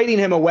you're trading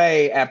him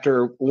away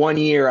after 1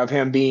 year of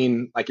him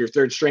being like your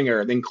third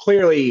stringer, then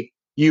clearly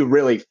you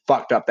really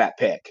fucked up that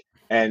pick.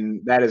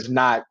 And that's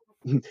not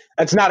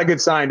a good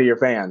sign to your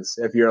fans.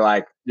 If you're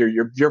like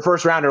your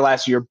first rounder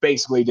last year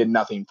basically did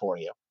nothing for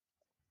you.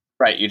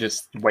 Right. You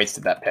just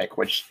wasted that pick,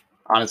 which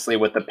honestly,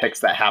 with the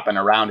picks that happen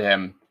around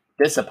him,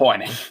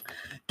 disappointing.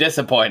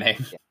 Disappointing.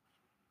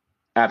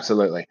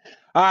 Absolutely.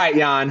 All right,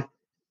 Jan.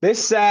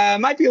 This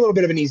might be a little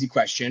bit of an easy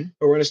question,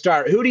 but we're going to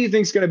start. Who do you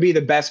think is going to be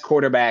the best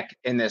quarterback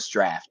in this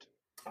draft?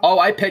 Oh,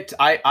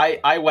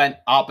 I went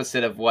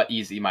opposite of what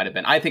easy might have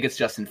been. I think it's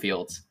Justin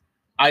Fields.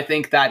 I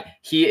think that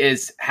he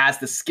has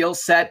the skill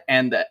set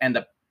and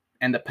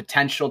the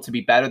potential to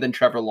be better than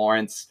Trevor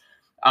Lawrence.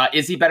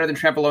 Is he better than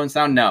Trevor Lawrence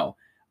now? No.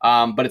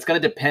 But it's going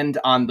to depend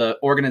on the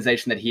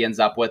organization that he ends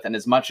up with. And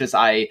as much as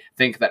I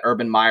think that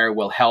Urban Meyer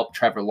will help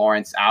Trevor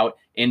Lawrence out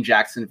in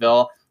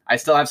Jacksonville, I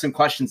still have some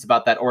questions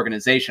about that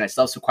organization. I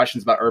still have some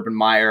questions about Urban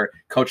Meyer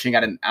coaching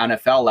at an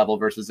NFL level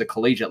versus a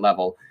collegiate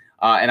level.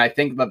 And I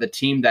think that the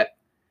team that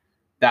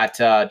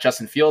that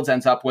Justin Fields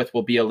ends up with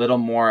will be a little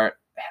more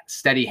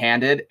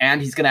steady-handed,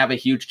 and he's going to have a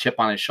huge chip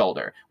on his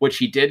shoulder, which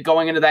he did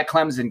going into that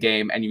Clemson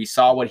game, and you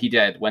saw what he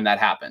did when that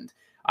happened.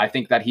 I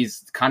think that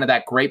he's kind of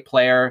that great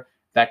player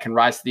that can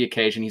rise to the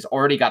occasion. He's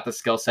already got the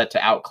skill set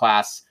to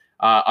outclass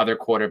other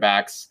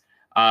quarterbacks.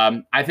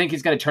 I think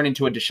he's going to turn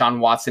into a Deshaun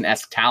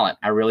Watson-esque talent.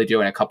 I really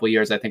do. In a couple of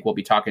years, I think we'll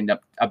be talking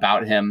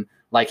about him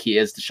like he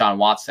is Deshaun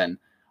Watson.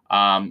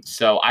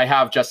 So I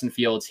have Justin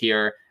Fields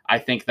here. I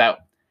think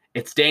that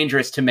it's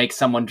dangerous to make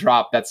someone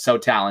drop that's so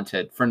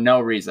talented for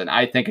no reason.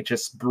 I think it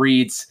just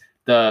breeds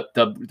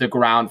the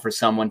ground for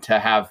someone to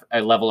have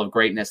a level of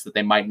greatness that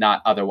they might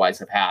not otherwise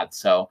have had.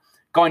 So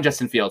going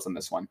Justin Fields on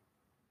this one.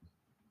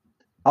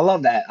 I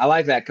love that. I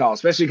like that call,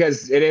 especially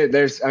because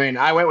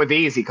I went with the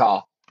easy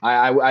call.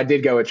 I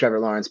did go with Trevor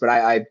Lawrence, but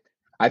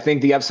I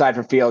think the upside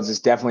for Fields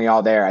is definitely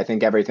all there. I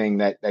think everything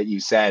that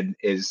you said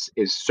is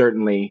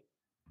certainly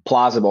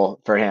plausible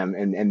for him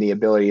and the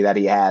ability that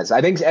he has. I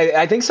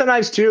think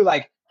sometimes too,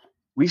 like,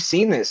 we've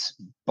seen this.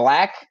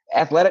 Black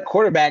athletic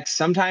quarterbacks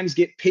sometimes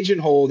get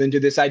pigeonholed into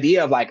this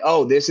idea of like,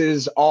 oh, this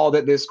is all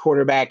that this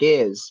quarterback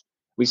is.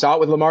 We saw it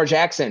with Lamar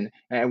Jackson,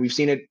 and we've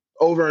seen it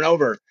over and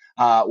over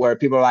where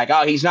people are like,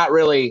 oh, he's not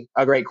really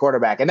a great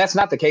quarterback. And that's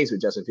not the case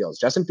with Justin Fields.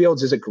 Justin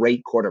Fields is a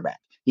great quarterback.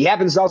 He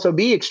happens to also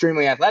be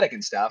extremely athletic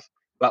and stuff,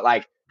 but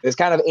like this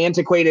kind of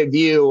antiquated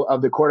view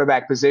of the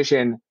quarterback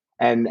position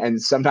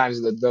and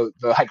sometimes the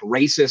like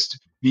racist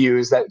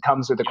views that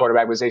comes with the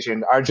quarterback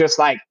position are just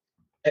like,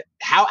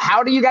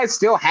 how do you guys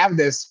still have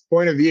this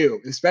point of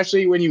view,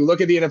 especially when you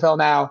look at the NFL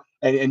now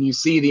and you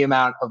see the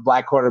amount of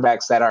black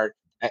quarterbacks that are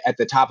at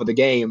the top of the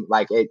game?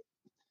 Like,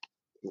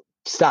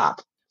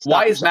 stop.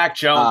 Why is Mac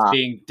Jones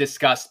being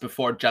discussed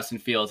before Justin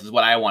Fields is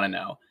what I want to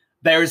know.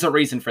 There's a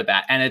reason for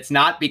that. And it's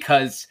not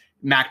because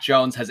Mac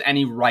Jones has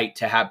any right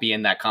to be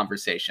in that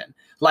conversation.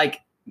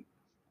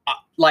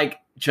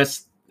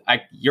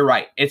 You're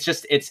right. It's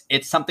just,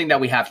 it's something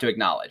that we have to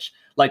acknowledge.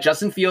 Like,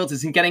 Justin Fields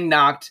isn't getting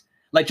knocked.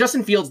 Like,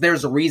 Justin Fields,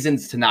 there's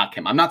reasons to knock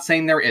him. I'm not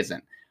saying there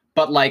isn't.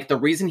 But, like, the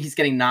reason he's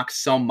getting knocked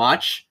so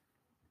much,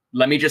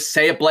 let me just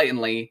say it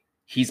blatantly,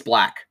 he's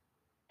black.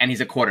 And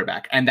he's a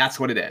quarterback. And that's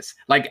what it is.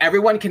 Like,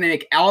 everyone can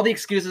make all the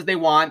excuses they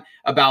want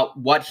about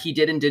what he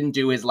did and didn't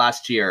do his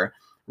last year,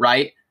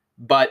 right?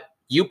 But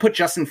you put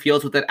Justin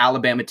Fields with that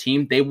Alabama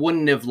team, they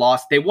wouldn't have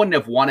lost. They wouldn't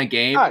have won a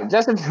game. Oh,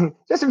 Justin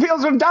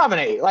Fields would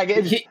dominate. Like,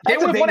 they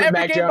would have won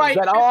every game by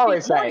 50 I'll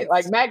always say.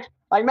 points.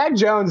 Like Mac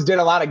Jones did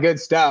a lot of good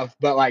stuff,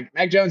 but like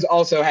Mac Jones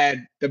also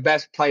had the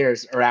best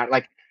players around.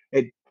 Like,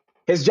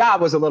 his job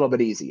was a little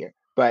bit easier.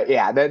 But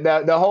yeah,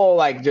 the whole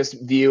like just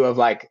view of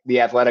like the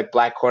athletic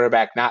black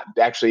quarterback not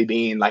actually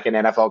being like an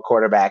NFL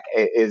quarterback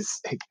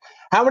is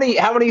how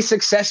many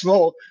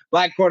successful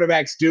black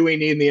quarterbacks do we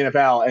need in the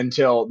NFL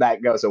until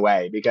that goes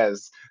away?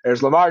 Because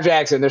there's Lamar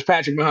Jackson, there's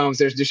Patrick Mahomes,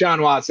 there's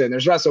Deshaun Watson,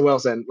 there's Russell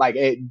Wilson,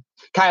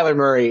 Kyler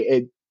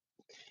Murray.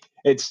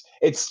 It's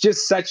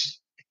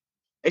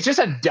just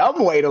a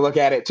dumb way to look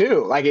at it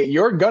too. Like,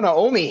 you're going to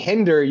only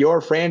hinder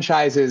your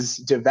franchise's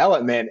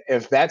development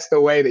if that's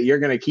the way that you're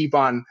going to keep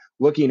on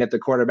looking at the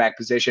quarterback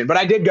position. But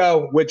I did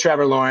go with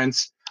Trevor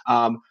Lawrence.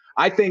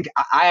 I think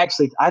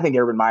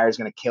Urban Meyer is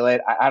going to kill it.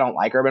 I don't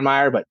like Urban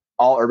Meyer, but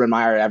all Urban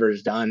Meyer ever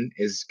has done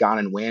is gone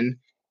and win.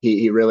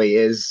 He really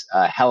is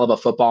a hell of a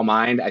football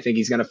mind. I think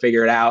he's going to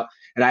figure it out.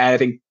 And I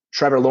think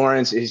Trevor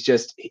Lawrence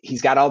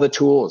he's got all the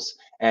tools,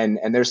 and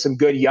there's some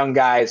good young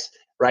guys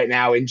right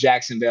now in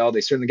Jacksonville.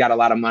 They certainly got a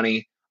lot of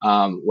money,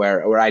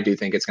 where I do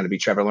think it's going to be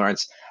Trevor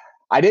Lawrence.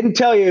 I didn't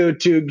tell you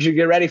to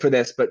get ready for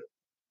this, but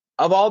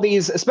of all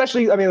these,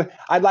 especially,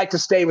 I'd like to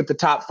stay with the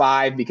top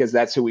 5 because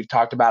that's who we've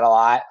talked about a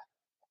lot.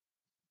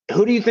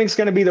 Who do you think is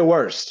going to be the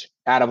worst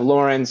out of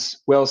Lawrence,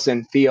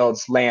 Wilson,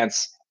 Fields,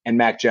 Lance, and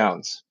Mac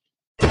Jones?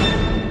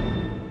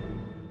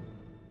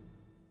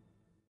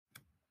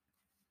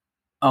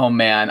 Oh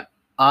man,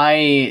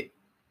 I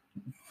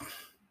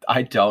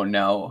don't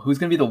know who's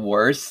going to be the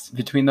worst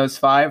between those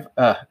 5.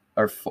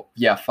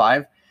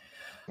 5.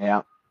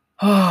 Yeah.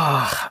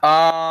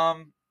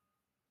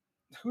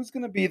 Who's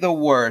going to be the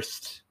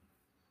worst?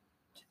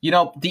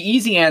 The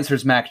easy answer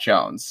is Mac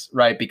Jones,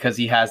 right? Because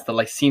he has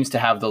seems to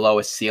have the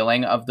lowest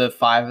ceiling of the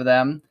 5 of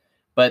them.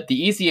 But the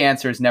easy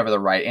answer is never the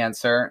right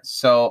answer.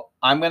 So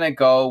I'm going to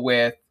go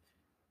with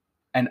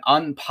an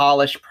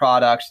unpolished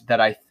product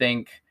that I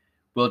think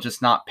will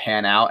just not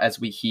pan out as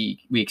we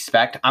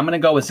expect. I'm going to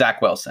go with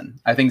Zach Wilson.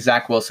 I think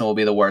Zach Wilson will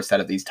be the worst out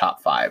of these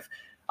top 5.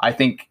 I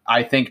think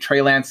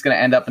Trey Lance is going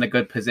to end up in a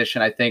good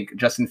position. I think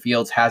Justin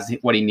Fields has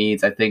what he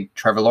needs. I think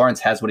Trevor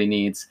Lawrence has what he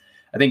needs.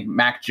 I think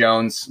Mac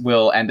Jones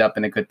will end up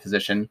in a good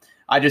position.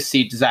 I just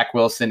see Zach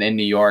Wilson in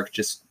New York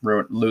just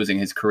losing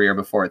his career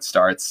before it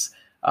starts,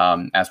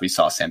 as we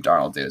saw Sam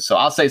Darnold do. So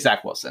I'll say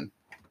Zach Wilson.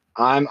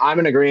 I'm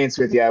in agreement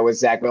with you with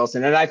Zach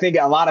Wilson, and I think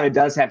a lot of it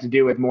does have to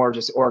do with more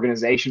just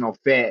organizational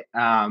fit.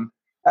 And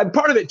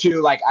part of it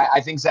too,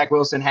 I think Zach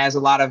Wilson has a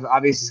lot of,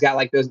 obviously he's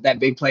got that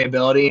big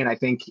playability, and I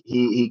think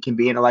he can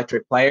be an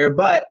electric player.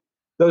 But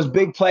those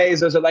big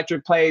plays, those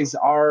electric plays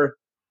are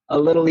a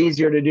little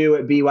easier to do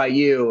at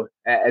BYU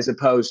as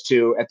opposed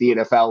to at the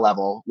NFL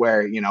level,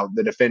 where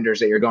the defenders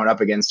that you're going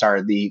up against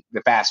are the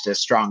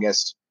fastest,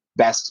 strongest,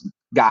 best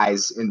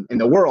guys in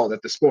the world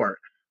at the sport.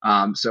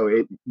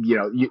 So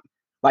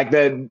like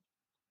a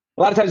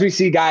lot of times we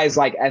see guys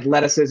like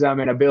athleticism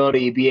and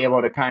ability be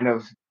able to kind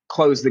of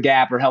close the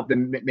gap or help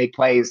them make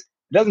plays.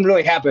 It doesn't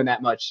really happen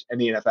that much in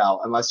the NFL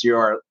unless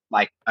you're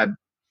like a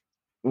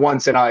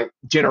once in a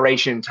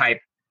generation type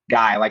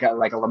guy, like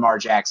a Lamar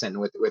Jackson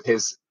with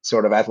his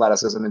sort of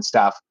athleticism and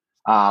stuff.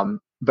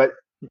 But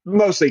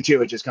mostly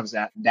too, it just comes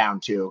down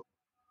to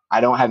I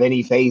don't have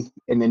any faith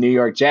in the New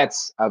York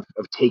Jets of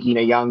taking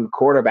a young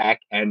quarterback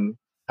and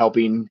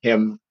helping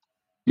him,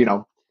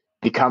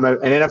 become an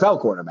NFL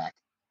quarterback,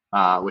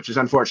 which is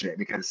unfortunate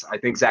because I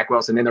think Zach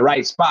Wilson in the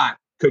right spot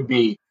could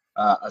be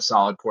a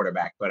solid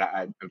quarterback. But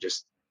I'm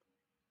just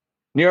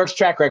New York's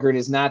track record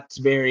is not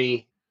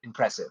very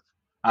impressive.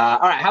 All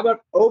right, how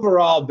about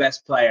overall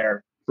best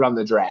player from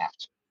the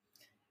draft?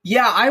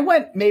 Yeah, I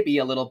went maybe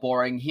a little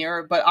boring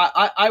here, but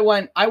I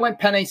went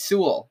Penei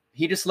Sewell.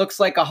 He just looks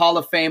like a Hall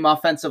of Fame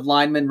offensive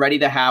lineman ready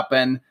to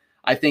happen.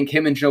 I think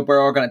him and Joe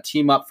Burrow are going to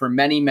team up for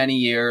many, many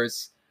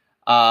years,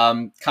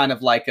 kind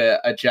of like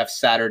a Jeff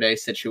Saturday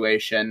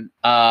situation.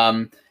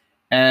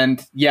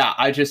 And yeah,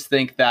 I just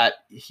think that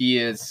he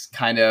is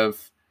kind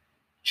of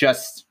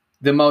just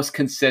the most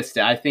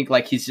consistent. I think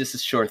like he's just a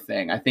sure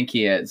thing. I think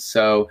he is.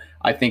 So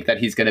I think that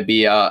he's going to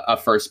be a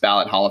first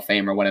ballot Hall of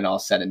Famer when it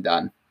all's said and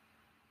done.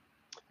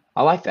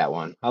 I like that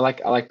one. I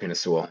like Penei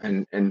Sewell,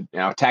 and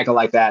a tackle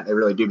like that, they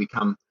really do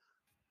become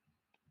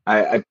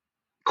a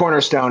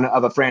cornerstone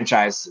of a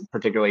franchise,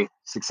 particularly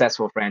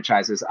successful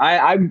franchises.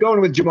 I'm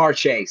going with Ja'Marr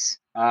Chase.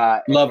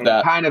 Love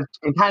that. Kind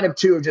of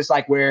too of just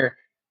like where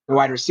the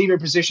wide receiver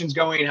position's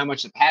going, how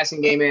much the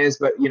passing game is.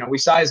 But we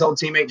saw his old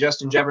teammate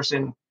Justin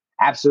Jefferson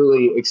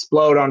absolutely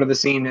explode onto the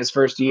scene his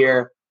first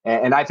year,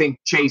 and I think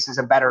Chase is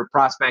a better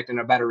prospect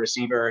and a better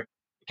receiver.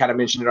 Kind of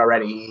mentioned it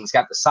already. He's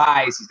got the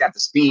size, he's got the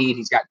speed,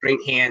 he's got great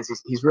hands.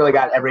 He's really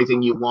got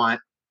everything you want,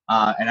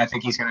 and I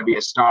think he's going to be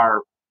a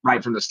star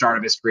right from the start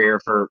of his career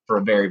for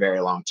a very, very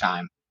long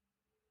time.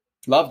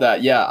 Love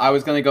that. Yeah, I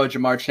was going to go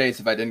Ja'Marr Chase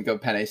if I didn't go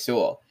Penei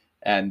Sewell,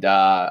 and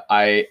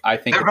I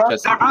think they're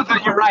both,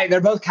 you're right.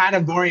 They're both kind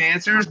of boring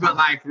answers, but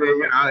like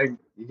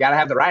you got to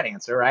have the right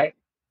answer, right?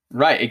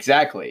 Right,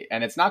 exactly.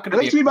 And it's not going to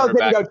be. At least we both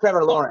didn't go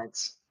Trevor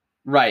Lawrence.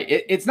 Right.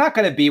 It's not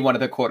going to be one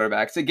of the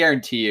quarterbacks. I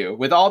guarantee you.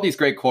 With all these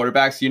great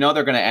quarterbacks,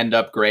 they're going to end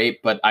up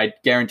great, but I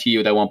guarantee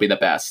you they won't be the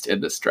best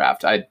in this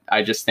draft.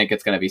 I just think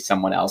it's going to be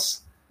someone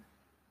else.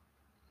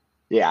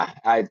 Yeah,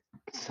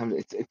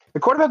 the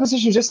quarterback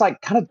position is just like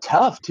kind of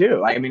tough too.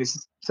 Like, I mean,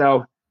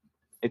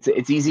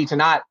 it's easy to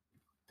not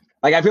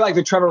like. I feel like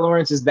the Trevor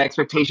Lawrence's the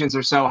expectations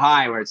are so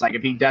high where it's like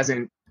if he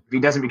doesn't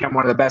become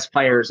one of the best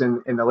players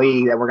in the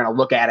league, that we're going to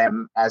look at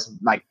him as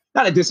like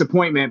not a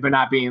disappointment, but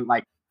not being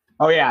like,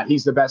 oh yeah,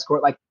 he's the best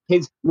quarterback.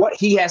 Like what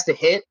he has to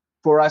hit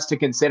for us to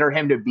consider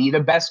him to be the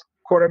best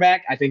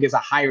quarterback, I think is a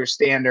higher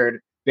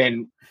standard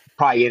than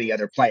probably any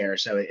other player.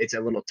 So it's a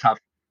little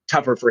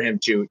tougher for him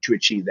to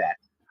achieve that.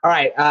 All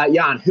right,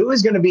 Jan, who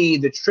is going to be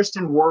the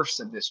Tristan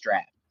Wirfs of this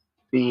draft?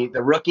 The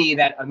rookie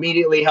that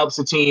immediately helps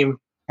the team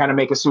kind of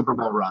make a Super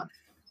Bowl run.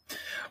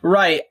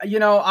 Right.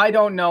 I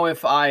don't know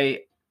if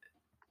I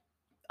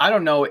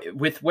don't know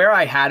with where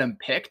I had him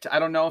picked. I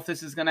don't know if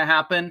this is going to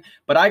happen,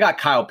 but I got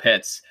Kyle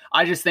Pitts.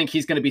 I just think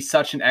he's going to be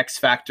such an X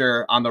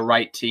factor on the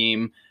right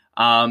team.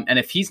 And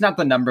if he's not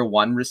the number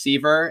one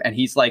receiver and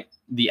he's like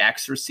the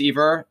X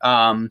receiver,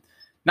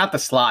 not the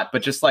slot,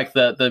 but just like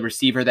the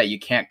receiver that you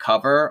can't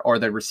cover or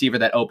the receiver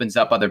that opens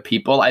up other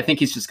people, I think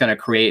he's just going to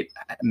create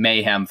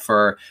mayhem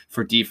for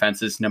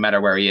defenses no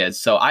matter where he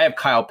is. So I have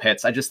Kyle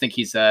Pitts. I just think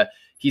he's a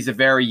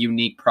very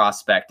unique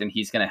prospect and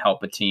he's going to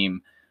help a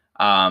team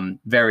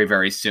very,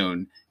 very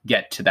soon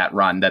get to that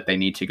run that they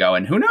need to go.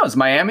 And who knows,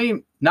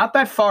 Miami, not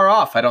that far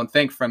off, I don't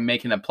think, from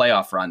making a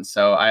playoff run.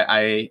 So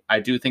I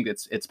do think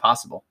it's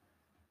possible.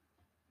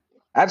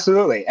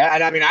 Absolutely.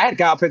 And I mean, I had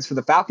Kyle Pitts for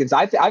the Falcons.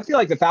 I feel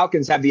like the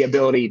Falcons have the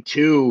ability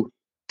to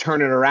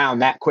turn it around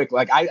that quick.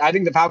 Like I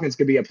think the Falcons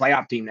could be a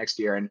playoff team next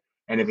year.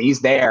 And if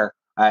he's there,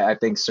 I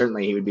think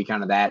certainly he would be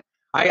kind of that.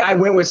 I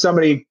went with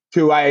somebody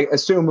who I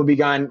assume will be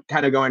kind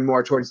of going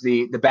more towards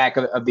the back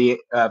of the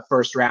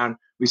first round.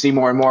 We see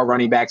more and more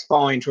running backs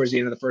falling towards the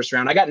end of the first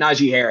round. I got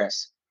Najee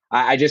Harris.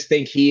 I just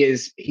think he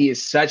is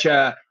such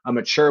a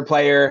mature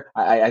player.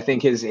 I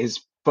think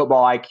his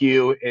football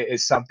IQ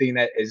is something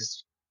that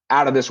is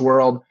out of this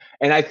world,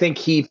 and I think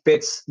he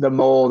fits the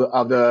mold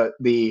of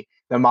the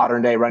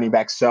modern day running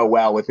back so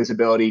well with his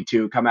ability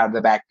to come out of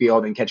the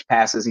backfield and catch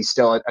passes. He's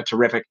still a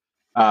terrific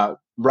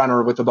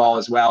runner with the ball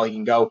as well. He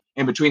can go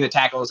in between the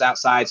tackles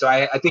outside. So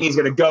I think he's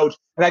going to go.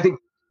 And I think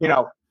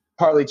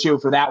partly too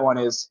for that one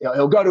is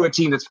he'll go to a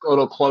team that's a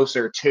little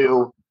closer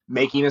to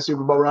making a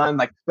Super Bowl run.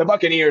 Like the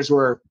Buccaneers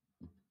were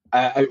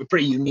a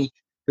pretty unique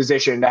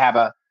position to have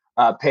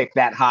a pick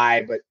that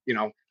high, but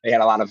they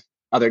had a lot of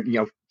other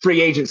free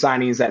agent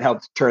signings that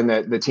helped turn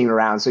the team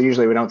around. So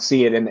usually we don't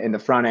see it in the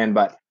front end,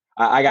 but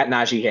I got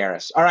Najee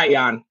Harris. All right,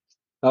 Jan,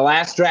 The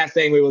last draft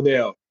thing we will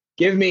do.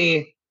 Give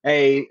me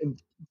a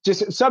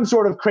just some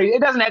sort of crazy.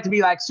 It doesn't have to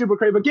be like super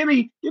crazy, but give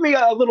me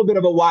a little bit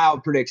of a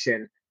wild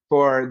prediction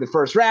for the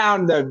first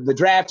round, the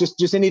draft,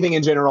 just anything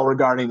in general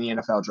regarding the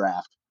NFL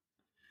draft.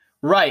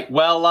 Right.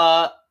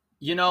 Well,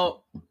 you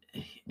know,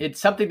 it's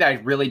something that I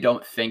really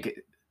don't think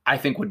I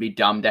think would be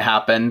dumb to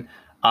happen.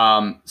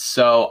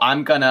 So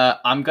I'm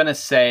gonna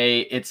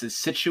say it's a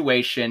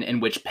situation in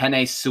which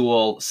Penei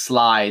Sewell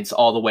slides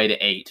all the way to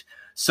 8.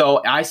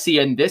 So I see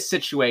in this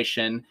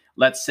situation,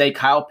 let's say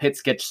Kyle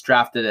Pitts gets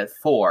drafted at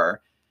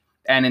 4,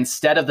 and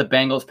instead of the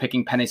Bengals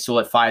picking Penei Sewell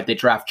at 5, they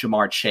draft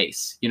Jamar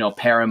Chase.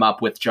 Pair him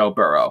up with Joe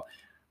Burrow,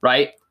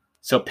 right?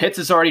 So Pitts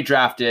is already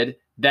drafted.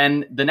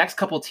 Then the next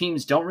couple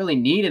teams don't really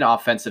need an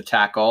offensive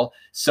tackle.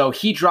 So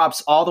he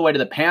drops all the way to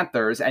the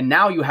Panthers. And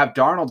now you have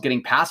Darnold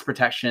getting pass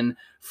protection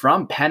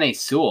from Penei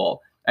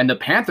Sewell. And the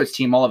Panthers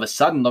team all of a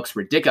sudden looks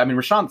ridiculous. I mean,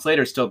 Rashawn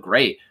Slater is still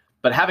great.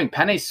 But having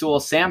Penei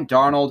Sewell, Sam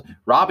Darnold,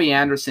 Robbie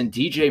Anderson,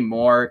 DJ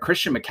Moore,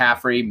 Christian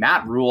McCaffrey,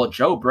 Matt Rule,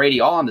 Joe Brady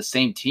all on the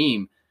same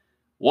team.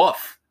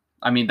 Woof.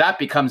 I mean, that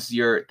becomes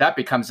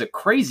a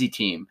crazy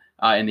team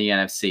in the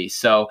NFC.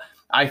 So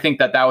I think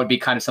that would be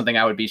kind of something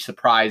I would be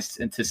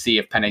surprised to see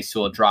if Penei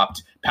Sewell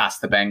dropped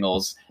past the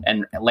Bengals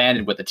and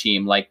landed with a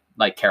team like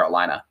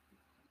Carolina.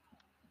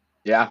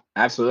 Yeah,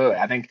 absolutely.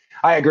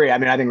 I agree. I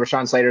mean, I think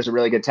Rashawn Slater is a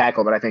really good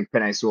tackle, but I think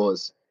Penei Sewell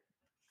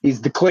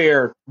he's the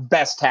clear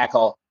best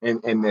tackle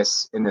in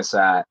this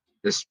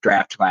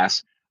draft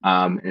class.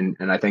 And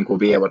I think we'll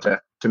be able to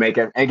make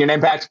an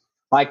impact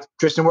like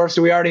Tristan Wirfs,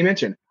 who we already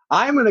mentioned.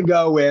 I'm going to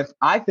go with,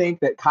 I think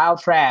that Kyle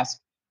Trask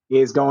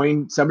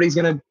somebody's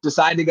going to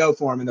decide to go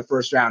for him in the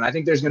first round. I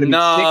think there's going to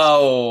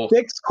be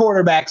six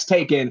quarterbacks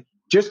taken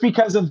just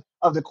because of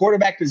the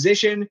quarterback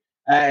position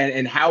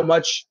and how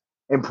much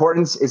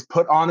importance is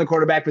put on the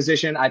quarterback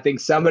position. I think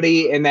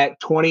somebody in that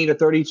 20 to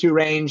 32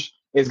 range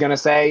is going to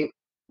say,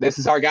 this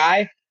is our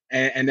guy,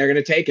 and they're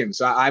going to take him.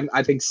 So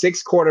I think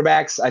 6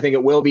 quarterbacks. I think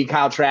it will be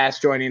Kyle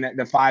Trask joining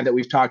the 5 that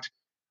we've talked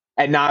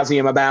ad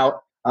nauseum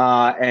about,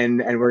 and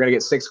we're going to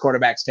get 6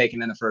 quarterbacks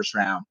taken in the first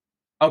round.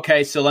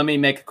 Okay, so let me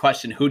make a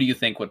question. Who do you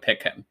think would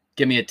pick him?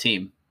 Give me a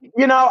team.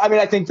 I mean,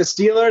 I think the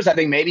Steelers. I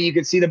think maybe you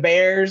could see the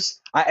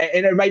Bears.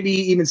 And it might be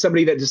even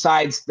somebody that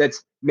decides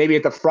that's maybe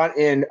at the front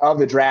end of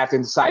the draft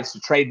and decides to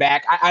trade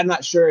back. I'm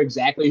not sure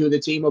exactly who the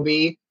team will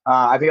be.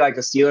 I feel like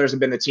the Steelers have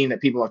been the team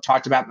that people have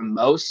talked about the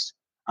most.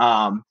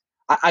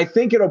 I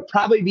think it'll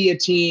probably be a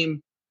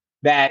team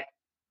that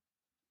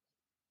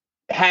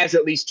has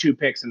at least 2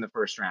 picks in the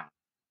first round,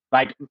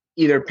 like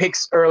either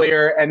picks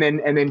earlier and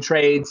then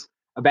trades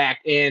back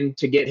in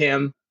to get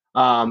him.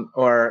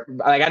 Or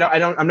like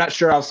I'm not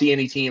sure I'll see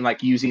any team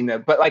like using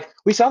but like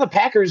we saw the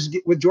Packers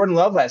with Jordan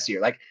Love last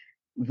year, like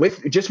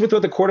with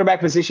what the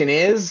quarterback position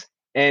is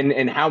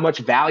and how much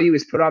value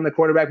is put on the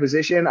quarterback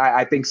position.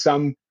 I think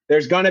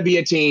there's going to be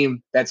a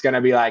team that's going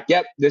to be like,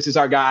 yep, this is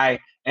our guy.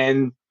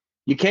 And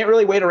you can't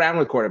really wait around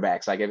with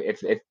quarterbacks. Like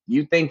if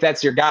you think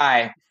that's your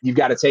guy, you've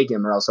got to take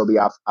him or else he'll be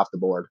off the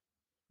board.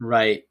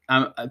 Right.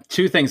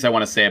 2 things I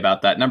want to say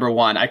about that. Number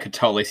one, I could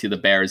totally see the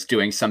Bears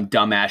doing some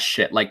dumbass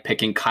shit like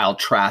picking Kyle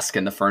Trask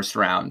in the first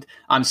round.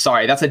 I'm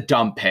sorry, that's a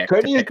dumb pick.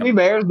 Couldn't you see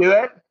Bears do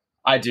it?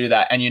 I do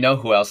that. And you know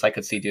who else I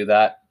could see do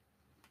that?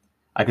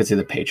 I could see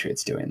the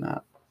Patriots doing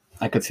that.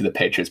 I could see the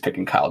Patriots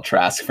picking Kyle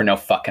Trask for no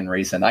fucking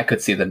reason. I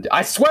could see them.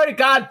 I swear to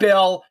God,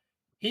 Bill,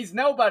 he's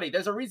nobody.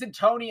 There's a reason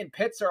Tony and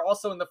Pitts are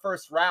also in the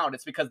first round.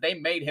 It's because they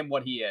made him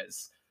what he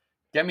is.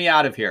 Get me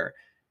out of here.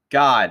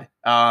 God.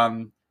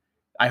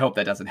 I hope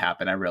that doesn't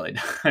happen. I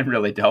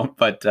really don't.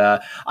 But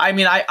I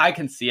mean, I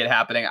can see it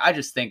happening. I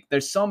just think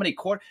there's so many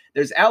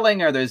there's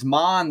Ehlinger, there's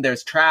Mon,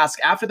 there's Trask.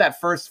 After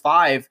that first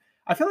 5,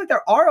 I feel like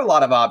there are a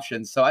lot of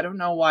options. So I don't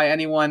know why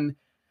anyone.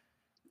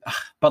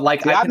 But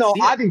like,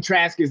 I think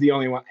Trask is the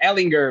only one.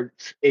 Ehlinger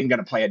ain't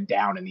gonna play it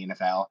down in the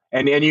NFL.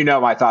 And you know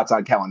my thoughts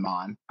on Kellen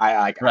Mond.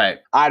 Right.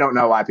 I don't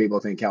know why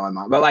people think Kellen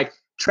Mond, but like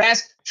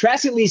Trask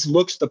at least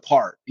looks the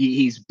part.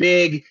 He's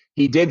big.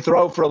 He did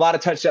throw for a lot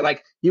of touchdowns.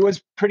 Like he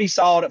was pretty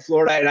solid at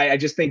Florida. And I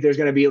just think there's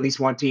going to be at least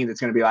one team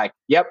that's going to be like,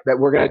 yep, that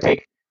we're going to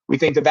take. We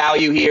think the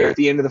value here at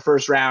the end of the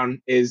first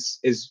round is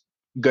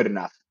good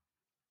enough.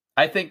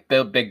 I think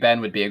Big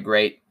Ben would be a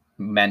great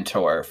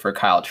mentor for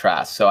Kyle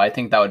Trask. So I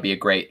think that would be a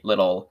great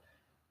little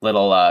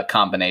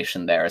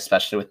combination there,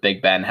 especially with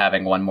Big Ben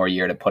having one more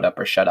year to put up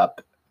or shut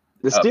up.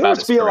 The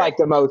Steelers feel like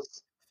the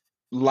most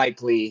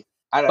likely.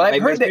 I don't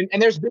know.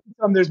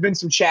 There's been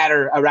some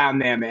chatter around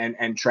them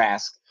and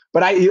Trask,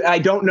 but I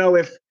don't know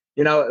if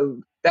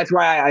that's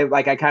why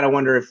I kind of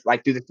wonder if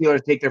like do the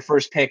Steelers take their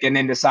first pick and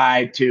then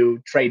decide to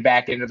trade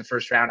back into the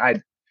first round.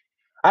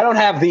 I don't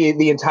have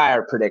the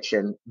entire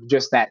prediction,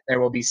 just that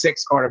there will be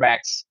 6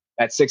 quarterbacks.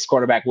 That 6th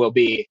quarterback will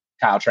be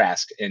Kyle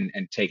Trask and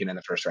taken in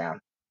the first round.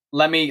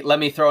 Let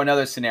me throw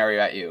another scenario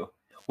at you.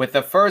 With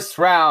the first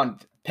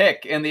round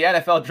pick in the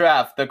NFL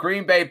draft, the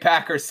Green Bay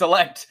Packers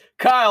select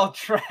Kyle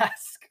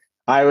Trask.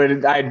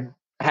 I'd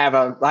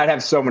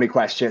have so many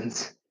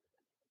questions.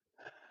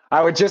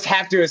 I would just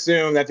have to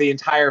assume that the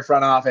entire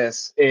front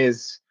office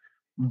is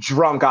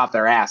drunk off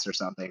their ass or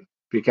something.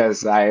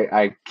 because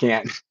I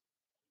can't.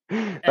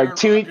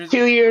 Like Aaron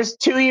Rodgers.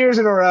 2 years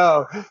in a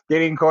row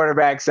getting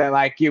quarterbacks that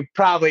like you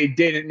probably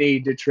didn't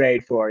need to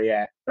trade for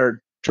yet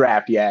or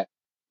draft yet.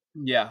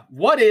 Yeah.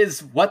 What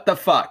the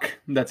fuck?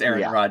 That's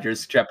Aaron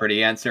Rodgers'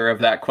 Jeopardy answer of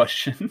that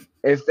question.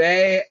 If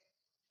they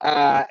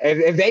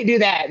if they do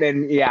that,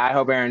 then yeah, I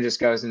hope Aaron just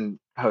goes and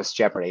hosts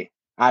Jeopardy.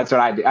 That's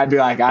what I'd do. I'd be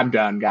like, I'm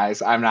done,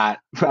 guys. I'm not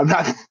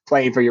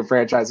playing for your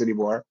franchise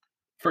anymore.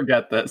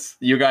 Forget this.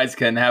 You guys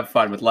can have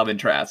fun with Love and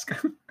Trask.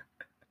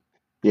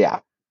 Yeah.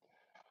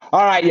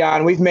 All right,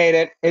 Jan, we've made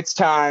it. It's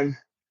time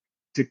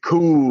to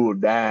cool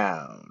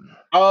down.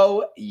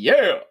 Oh,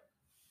 yeah.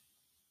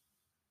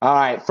 All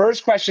right,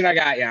 first question I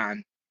got,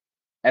 Jan.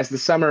 As the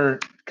summer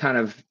kind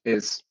of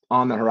is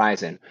on the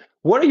horizon,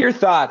 what are your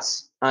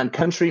thoughts on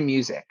country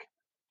music?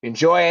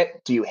 Enjoy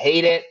it? Do you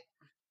hate it?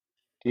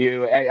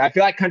 I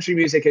feel like country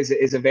music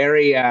is a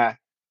very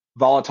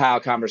volatile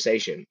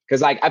conversation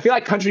because like I feel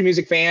like country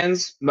music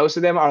fans, most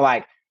of them are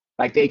like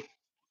they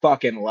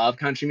fucking love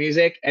country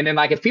music, and then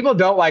like if people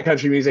don't like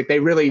country music,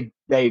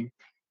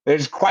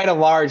 there's quite a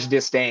large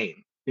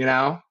disdain, you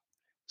know.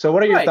 So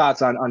what are your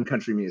thoughts on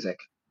country music?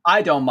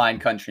 I don't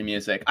mind country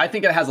music. I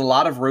think it has a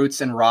lot of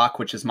roots in rock,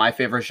 which is my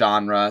favorite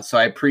genre, so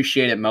I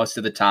appreciate it most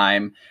of the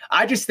time.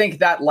 I just think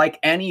that like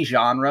any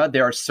genre,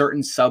 there are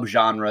certain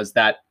subgenres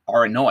that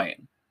are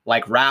annoying.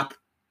 Like rap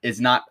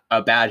is not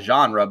a bad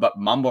genre, but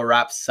mumble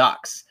rap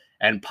sucks.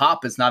 And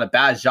pop is not a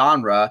bad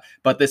genre,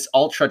 but this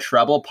ultra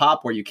treble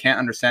pop where you can't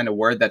understand a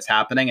word that's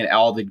happening and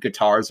all the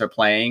guitars are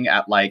playing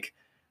at like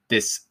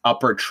this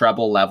upper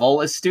treble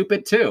level is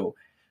stupid too.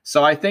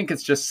 So I think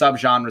it's just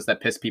subgenres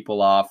that piss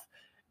people off.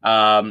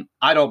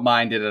 I don't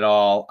mind it at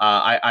all.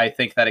 I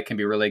think that it can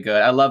be really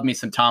good. I love me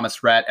some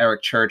Thomas Rhett,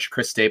 Eric Church,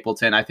 Chris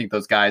Stapleton. I think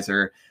those guys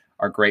are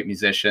great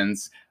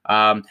musicians.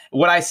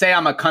 Would I say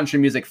I'm a country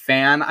music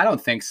fan? I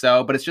don't think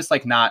so, but it's just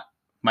like not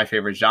my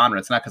favorite genre.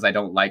 It's not because I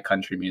don't like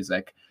country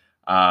music.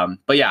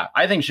 But yeah,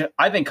 I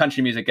think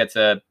country music gets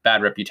a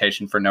bad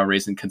reputation for no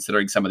reason,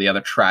 considering some of the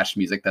other trash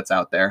music that's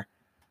out there.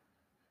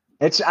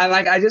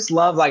 I just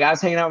love, like, I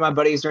was hanging out with my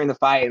buddies during the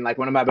fight, and like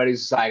one of my buddies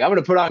was like, I'm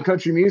gonna put on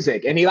country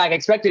music, and he like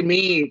expected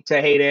me to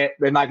hate it,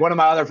 and like one of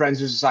my other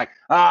friends was just like,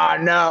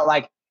 no,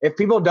 like if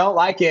people don't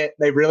like it,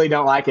 they really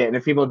don't like it, and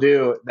if people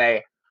do,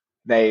 they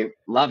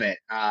love it.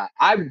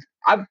 I'm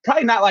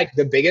probably not like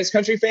the biggest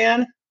country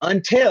fan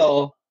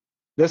until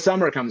the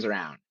summer comes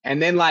around,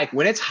 and then like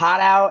when it's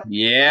hot out,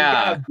 you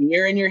got a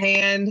beer in your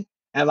hand.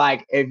 And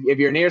like, if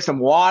you're near some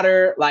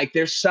water, like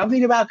there's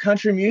something about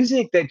country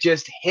music that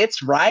just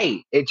hits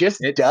right. It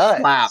does.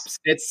 Slaps.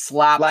 It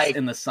slaps like,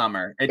 in the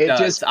summer. It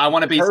does. I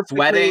want to be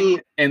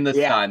sweating in the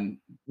sun.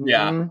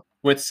 Yeah.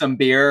 With some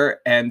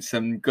beer and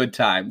some good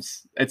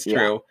times. It's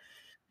true.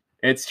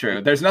 It's true.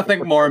 There's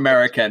nothing more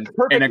American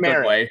in a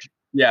good way.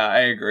 Yeah, I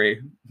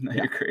agree. I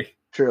agree.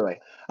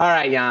 Truly. All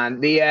right, Jan.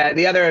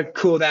 The other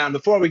cool down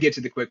before we get to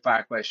the quick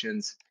fire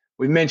questions,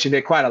 we mentioned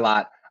it quite a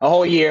lot. A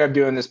whole year of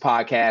doing this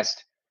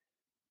podcast.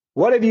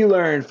 What have you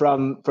learned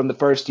from the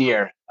first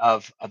year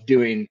of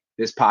doing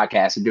this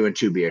podcast and doing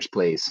Two Beers,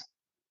 please?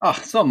 Oh,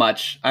 so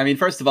much. I mean,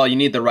 first of all, you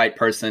need the right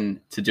person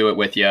to do it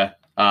with you.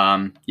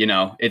 You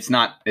know, it's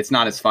not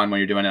as fun when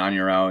you're doing it on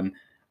your own.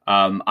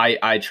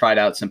 I tried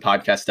out some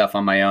podcast stuff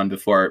on my own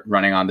before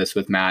running on this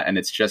with Matt, and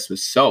it's just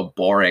was so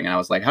boring. And I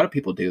was like, how do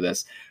people do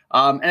this?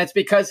 And it's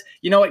because,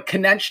 you know what,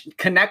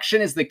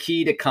 connection is the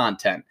key to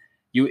content.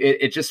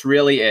 It just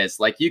really is.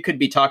 Like, you could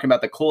be talking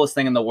about the coolest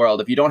thing in the world.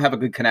 If you don't have a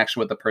good connection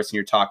with the person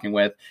you're talking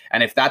with,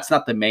 and if that's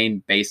not the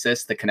main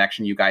basis, the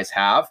connection you guys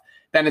have,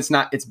 then I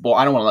don't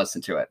want to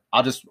listen to it.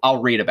 I'll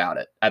read about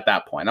it at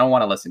that point. I don't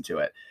want to listen to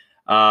it.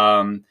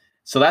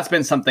 So that's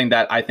been something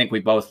that I think we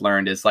both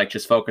learned, is like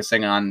just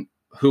focusing on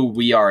who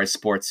we are as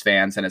sports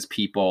fans and as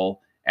people,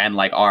 and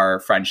like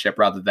our friendship,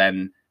 rather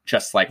than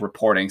just like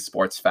reporting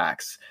sports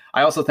facts.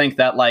 I also think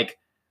that like,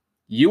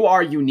 you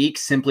are unique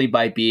simply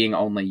by being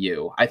only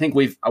you. I think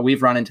we've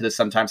run into this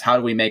sometimes. How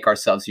do we make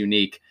ourselves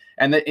unique?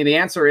 And the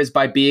answer is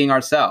by being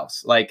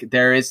ourselves. Like,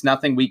 there is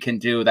nothing we can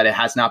do that it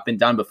has not been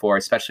done before,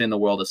 especially in the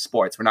world of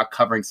sports. We're not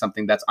covering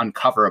something that's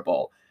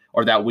uncoverable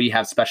or that we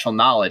have special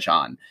knowledge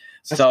on.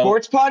 A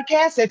sports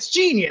podcast? That's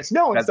genius.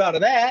 No one's thought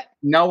of that.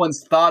 No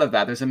one's thought of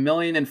that. There's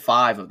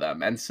 1,000,005 of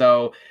them. And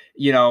so,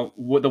 you know,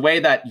 the way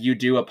that you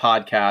do a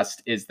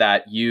podcast is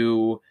that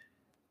you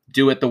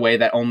do it the way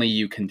that only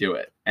you can do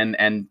it.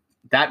 And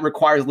that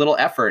requires little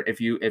effort if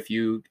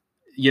you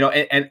know,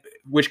 and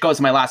which goes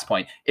to my last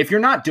point. If you're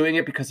not doing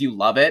it because you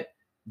love it,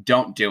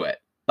 don't do it.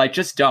 Like,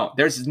 just don't.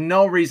 There's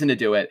no reason to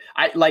do it.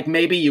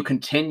 Maybe you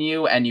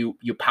continue and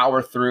you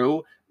power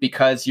through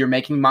because you're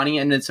making money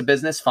and it's a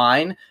business,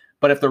 fine.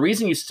 But if the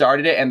reason you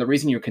started it and the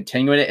reason you're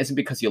continuing it isn't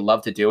because you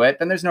love to do it,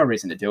 then there's no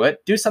reason to do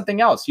it. Do something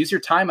else. Use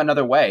your time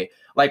another way.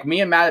 Like, me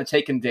and Matt have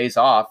taken days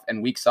off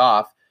and weeks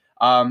off.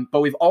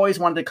 But we've always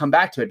wanted to come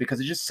back to it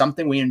because it's just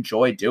something we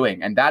enjoy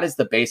doing. And that is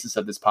the basis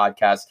of this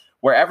podcast.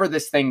 Wherever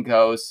this thing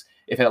goes,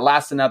 if it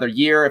lasts another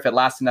year, if it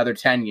lasts another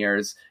 10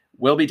 years,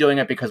 we'll be doing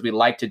it because we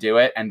like to do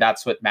it. And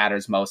that's what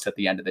matters most at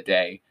the end of the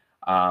day.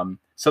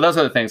 So those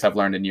are the things I've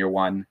learned in year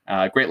one.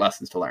 Great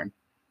lessons to learn.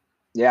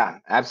 Yeah,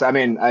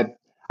 absolutely. I mean,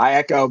 I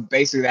echo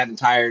basically that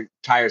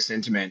entire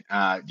sentiment.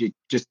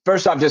 Just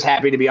first off, just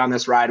happy to be on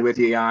this ride with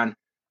you, Jan.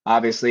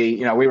 Obviously,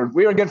 we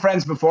were good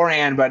friends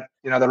beforehand, but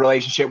the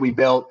relationship we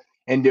built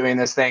in doing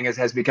this thing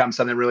has become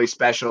something really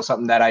special,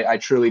 something that I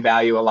truly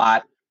value a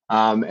lot,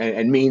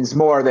 and means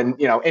more than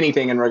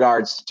anything in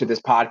regards to this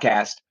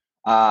podcast.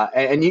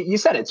 And you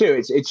said it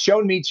too. It's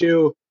shown me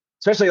too,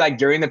 especially like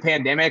during the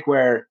pandemic,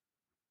 where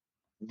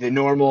the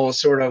normal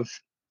sort of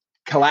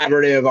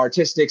collaborative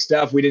artistic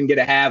stuff we didn't get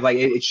to have, like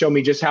it showed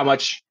me just how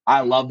much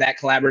I love that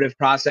collaborative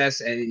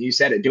process. And you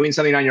said it, doing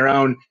something on your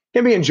own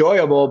can be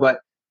enjoyable, but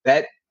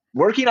that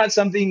working on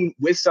something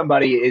with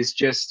somebody is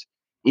just,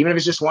 even if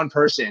it's just one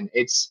person,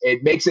 it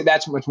makes it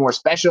that much more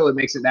special. It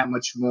makes it that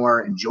much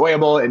more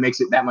enjoyable. It makes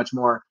it that much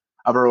more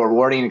of a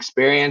rewarding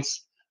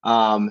experience.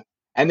 And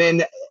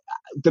then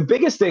the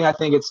biggest thing I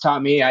think it's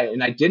taught me,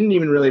 and I didn't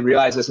even really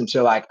realize this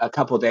until like a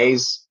couple of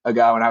days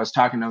ago when I was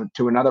talking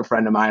to another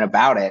friend of mine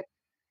about it.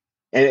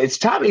 And it's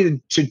taught me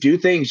to do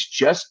things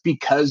just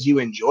because you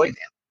enjoy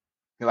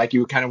them. Like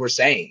you kind of were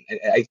saying.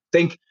 I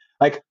think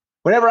like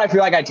whenever I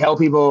feel like I tell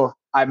people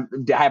I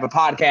have a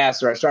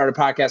podcast or I started a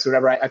podcast or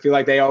whatever, I feel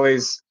like they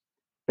always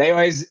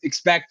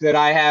expect that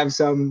I have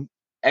some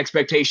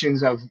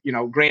expectations of,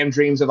 grand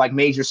dreams of like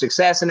major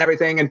success and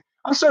everything. And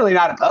I'm certainly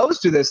not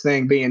opposed to this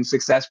thing being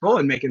successful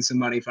and making some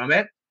money from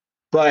it.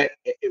 But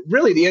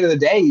really, at the end of the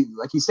day,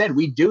 like you said,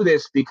 we do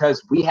this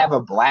because we have a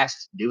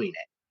blast doing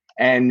it.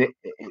 And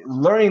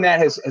learning that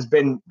has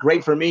been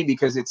great for me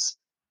because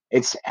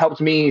it's helped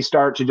me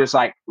start to just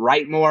like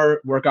write more,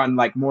 work on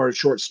like more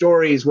short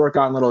stories, work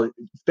on little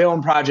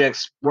film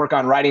projects, work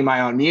on writing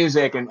my own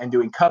music and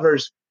doing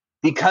covers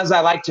because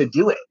I like to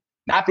do it.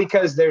 Not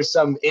because there's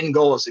some end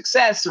goal of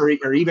success or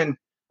even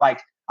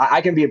like I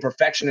can be a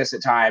perfectionist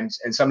at times.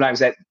 And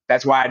sometimes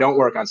that's why I don't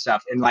work on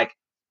stuff. And like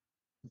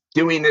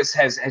doing this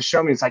has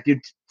shown me it's like,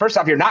 first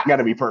off, you're not going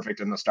to be perfect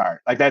in the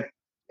start. Like that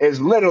is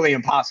literally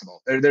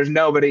impossible. There's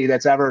nobody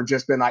that's ever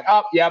just been like,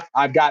 oh, yep,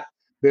 I've got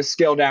this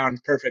skill down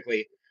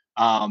perfectly.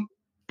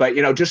 But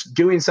just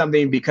doing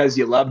something because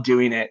you love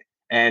doing it,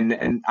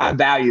 and I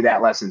value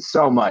that lesson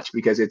so much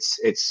because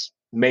it's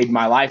made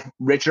my life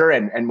richer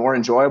and more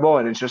enjoyable.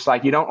 And it's just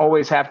like you don't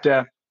always have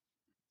to.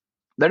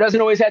 There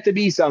doesn't always have to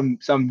be some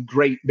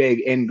great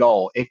big end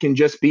goal. It can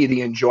just be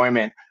the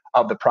enjoyment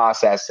of the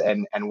process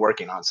and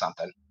working on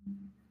something.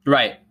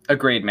 Right.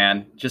 Agreed,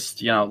 man.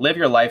 Just, live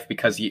your life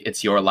because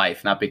it's your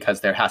life, not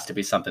because there has to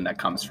be something that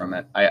comes from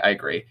it. I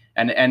agree.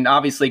 And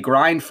obviously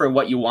grind for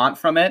what you want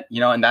from it,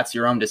 and that's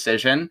your own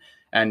decision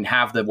and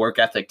have the work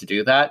ethic to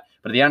do that.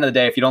 But at the end of the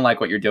day, if you don't like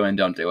what you're doing,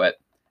 don't do it.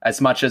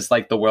 As much as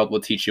like the world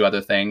will teach you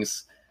other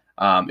things.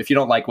 If you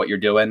don't like what you're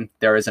doing,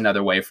 there is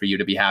another way for you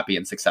to be happy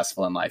and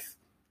successful in life.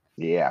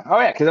 Yeah. Oh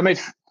yeah. Cause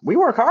we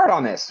work hard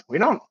on this. We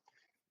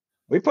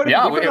put in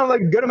a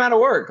good amount of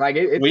work. Like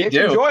it's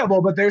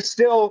enjoyable, but there's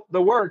still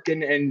the work,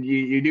 and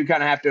you do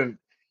kind of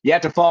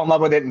have to fall in love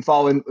with it and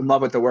fall in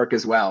love with the work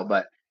as well.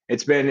 But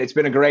it's been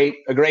a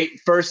great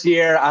first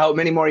year. I hope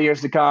many more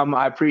years to come.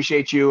 I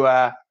appreciate you.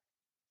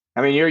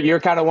 You're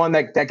kind of one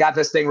that got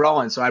this thing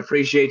rolling. So I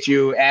appreciate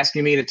you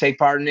asking me to take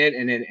part in it,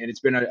 and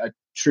it's been a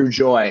true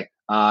joy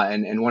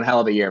and one hell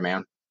of a year,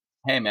 man.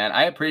 Hey, man,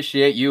 I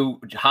appreciate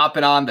you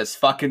hopping on this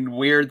fucking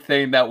weird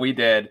thing that we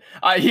did.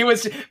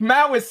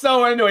 Matt was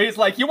so into it. He's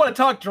like, you want to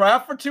talk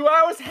draft for 2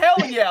 hours? Hell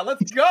yeah,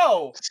 let's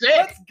go.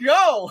 Let's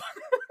go.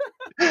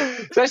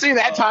 Especially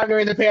that time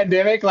during the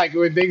pandemic, like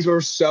when things were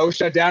so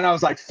shut down, I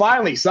was like,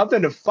 finally,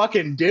 something to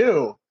fucking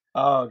do.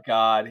 Oh,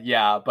 God,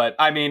 yeah. But,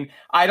 I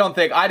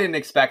didn't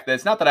expect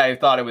this. Not that I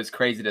thought it was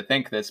crazy to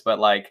think this, but,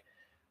 like,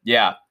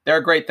 yeah, there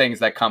are great things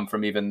that come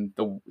from even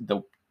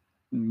the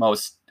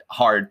most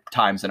hard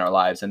times in our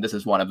lives, and this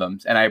is one of them.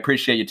 And I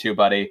appreciate you too,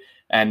 buddy.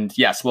 And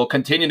yes, we'll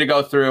continue to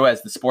go through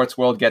as the sports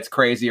world gets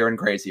crazier and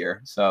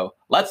crazier. So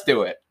let's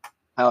do it.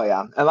 Hell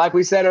yeah. And like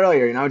we said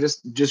earlier,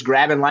 just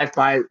grabbing life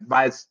by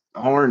its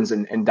horns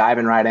and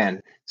diving right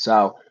in.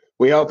 So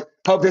we hope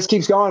this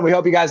keeps going. We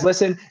hope you guys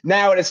listen.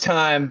 Now it is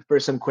time for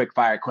some quick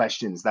fire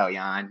questions though,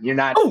 Jan. You're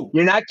not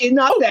getting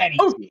off that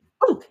easy.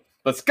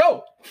 Let's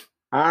go.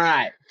 All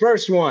right.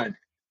 First one.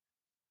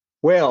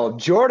 Will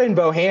Jordan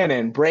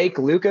Bohannon break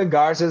Luka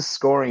Garza's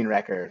scoring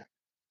record?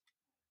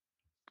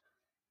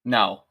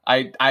 No,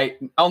 I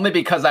only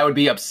because I would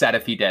be upset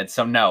if he did.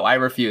 So no, I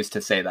refuse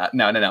to say that.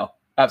 No,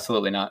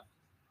 absolutely not.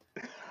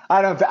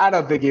 I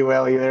don't think he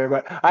will either.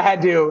 But I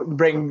had to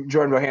bring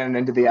Jordan Bohannon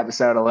into the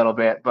episode a little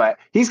bit. But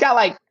he's got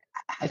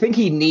I think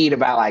he'd need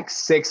about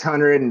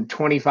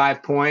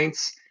 625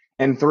 points,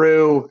 and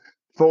through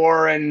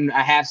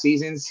 4.5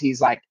 seasons,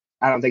 he's I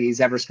don't think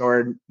he's ever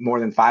scored more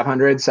than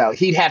 500. So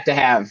he'd have to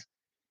have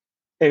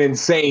an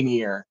insane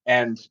year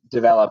and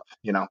develop,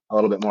 a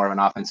little bit more of an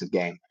offensive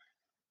game.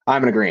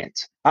 I'm in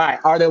agreement. All right.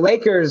 Are the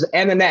Lakers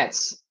and the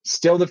Nets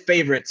still the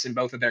favorites in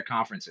both of their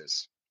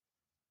conferences?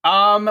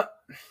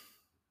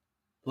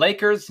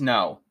 Lakers,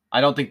 no. I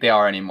don't think they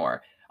are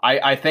anymore.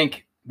 I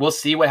think we'll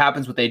see what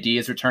happens with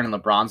AD's return and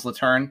LeBron's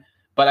return.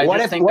 But I What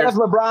just if think what if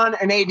LeBron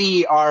and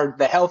AD are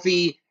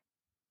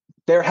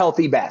they're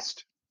healthy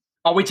best?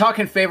 are we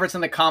talking favorites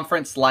in the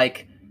conference,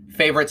 like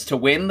favorites to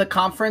win the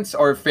conference,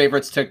 or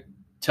favorites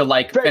to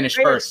like finish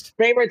first?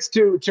 Favorites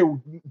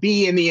to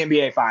be in the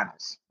NBA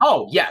Finals.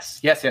 Oh,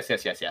 yes. Okay.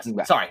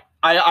 Sorry.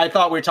 I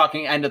thought we were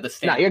talking end of the No,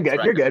 standings. you're good.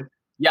 Right? You're good.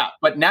 Yeah,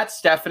 but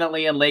Nets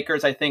definitely, and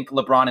Lakers, I think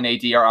LeBron and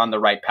AD are on the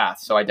right path.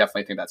 So I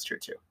definitely think that's true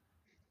too.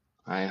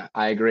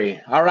 I agree.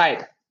 All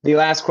right. The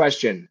last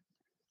question.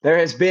 There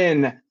has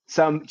been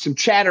some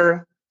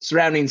chatter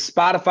surrounding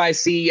Spotify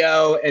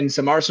CEO and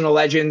some Arsenal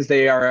legends.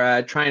 They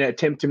are trying to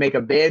attempt to make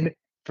a bid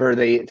for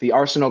the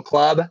Arsenal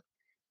club.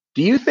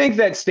 Do you think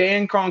that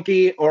Stan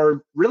Kroenke,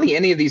 or really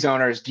any of these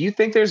owners, do you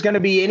think there's going to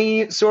be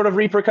any sort of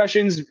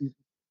repercussions,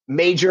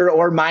 major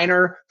or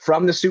minor,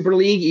 from the Super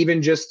League,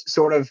 even just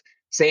sort of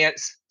fan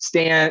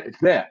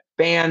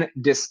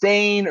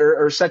disdain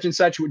or such and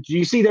such? Do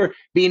you see there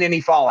being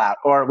any fallout,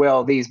 or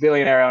will these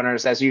billionaire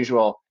owners, as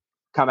usual,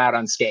 come out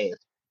unscathed?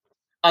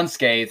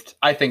 Unscathed.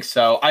 I think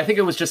so. I think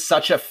it was just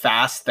such a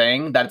fast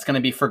thing that it's going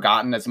to be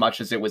forgotten as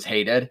much as it was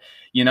hated,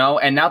 you know?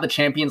 And now the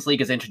Champions League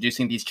is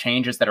introducing these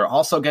changes that are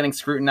also getting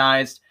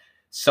scrutinized.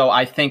 So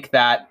I think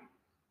that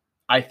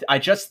I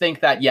just think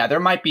that, yeah, there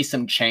might be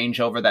some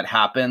changeover that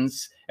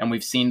happens. And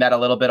we've seen that a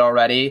little bit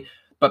already.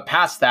 But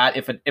past that,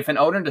 if an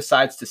owner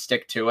decides to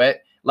stick to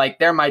it, like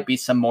there might be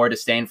some more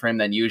disdain for him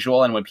than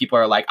usual. And when people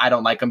are like, I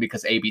don't like him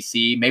because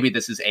ABC, maybe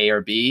this is A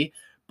or B,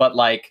 but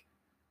like,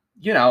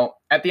 you know,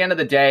 at the end of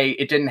the day,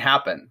 it didn't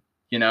happen,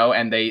 you know,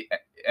 and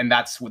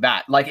that's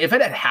that. Like if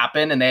it had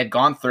happened and they had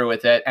gone through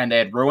with it and they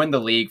had ruined the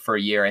league for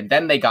a year and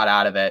then they got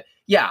out of it,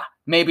 yeah,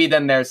 maybe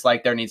then there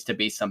needs to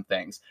be some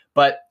things.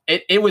 But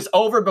it was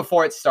over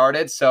before it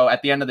started. So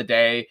at the end of the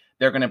day,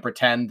 they're going to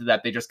pretend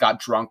that they just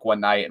got drunk one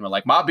night and were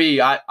like, Mobby,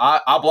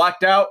 I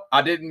blacked out.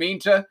 I didn't mean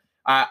to.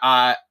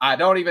 I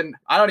don't even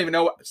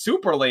know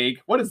Super League.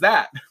 What is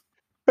that?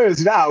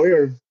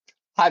 No,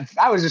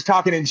 I was just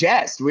talking in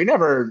jest. We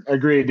never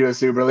agreed to a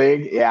Super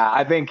League. Yeah,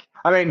 I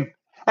mean,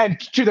 and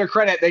to their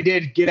credit, they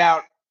did get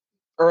out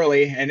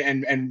early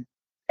and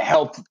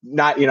help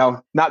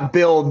not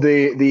build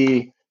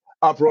the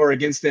uproar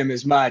against them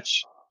as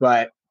much.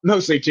 But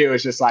mostly too,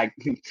 it's just like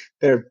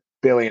they're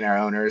billionaire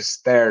owners.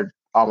 They're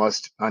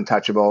almost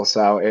untouchable.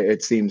 So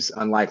it seems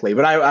unlikely.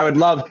 But I'd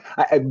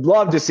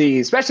love to see,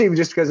 especially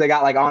just because they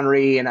got like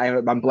Henry, and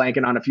I'm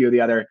blanking on a few of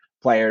the other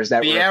players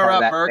that Vieira, were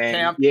that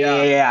Bergkamp.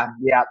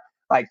 Yeah.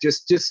 Like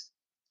just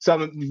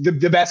some of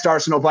the best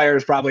Arsenal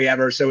players probably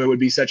ever. So it would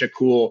be such a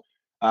cool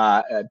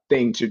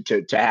thing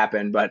to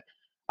happen. But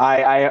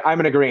I'm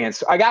in agreement.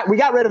 So we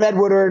got rid of Ed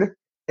Woodward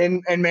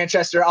in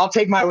Manchester. I'll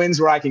take my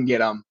wins where I can get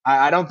them.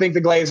 I don't think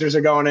the Glazers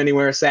are going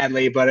anywhere,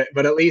 sadly, but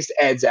at least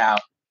Ed's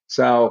out.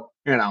 So,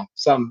 you know,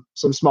 some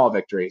small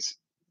victories.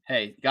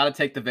 Hey, got to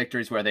take the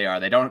victories where they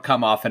are. They don't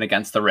come often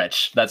against the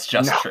rich. That's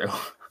just true.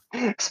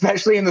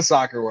 Especially in the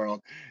soccer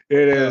world.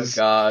 It is.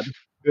 Oh,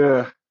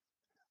 God.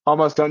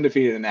 Almost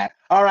undefeated in that.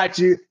 All right,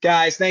 you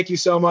guys, thank you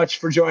so much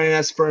for joining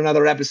us for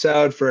another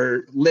episode,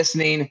 for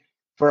listening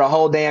for a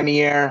whole damn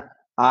year.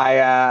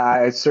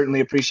 I certainly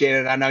appreciate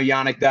it. I know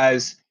Yannick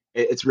does.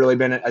 It's really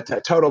been a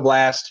total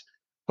blast.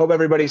 Hope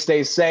everybody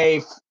stays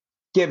safe,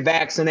 get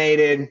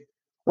vaccinated,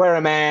 wear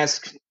a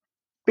mask,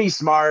 be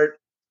smart,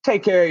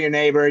 take care of your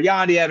neighbor.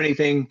 Jan, do you have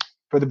anything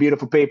for the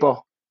beautiful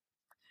people?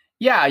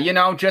 Yeah, you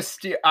know,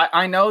 just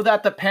I know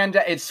that the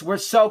pandemic, we're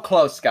so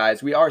close,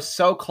 guys. We are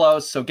so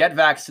close. So get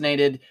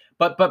vaccinated,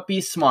 but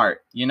be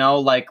smart. You know,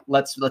 like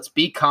let's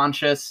be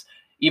conscious.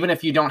 Even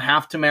if you don't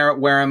have to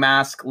wear a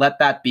mask, let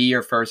that be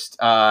your first.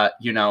 Let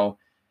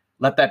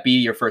that be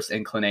your first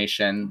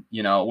inclination.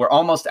 You know, we're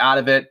almost out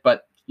of it,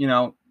 but you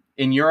know,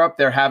 in Europe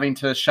they're having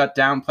to shut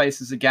down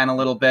places again a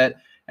little bit,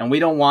 and we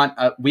don't want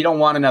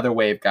another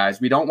wave, guys.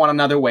 We don't want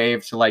another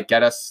wave to like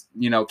get us,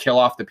 you know, kill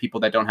off the people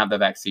that don't have the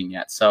vaccine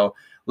yet. So.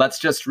 Let's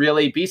just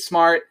really be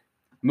smart.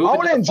 I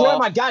want to enjoy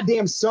my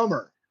goddamn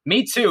summer.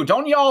 Me too.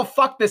 Don't y'all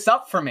fuck this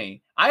up for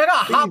me. I got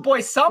a hot boy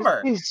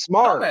summer. Be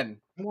smart.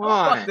 Come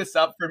on. Fuck this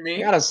up for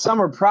me. I got a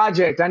summer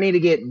project I need to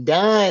get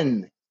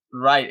done.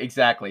 Right,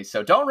 exactly.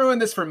 So don't ruin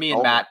this for me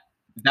and Matt.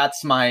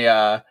 That's my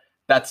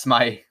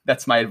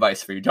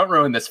advice for you. Don't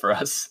ruin this for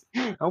us.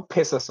 Don't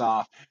piss us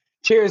off.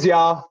 Cheers,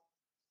 y'all.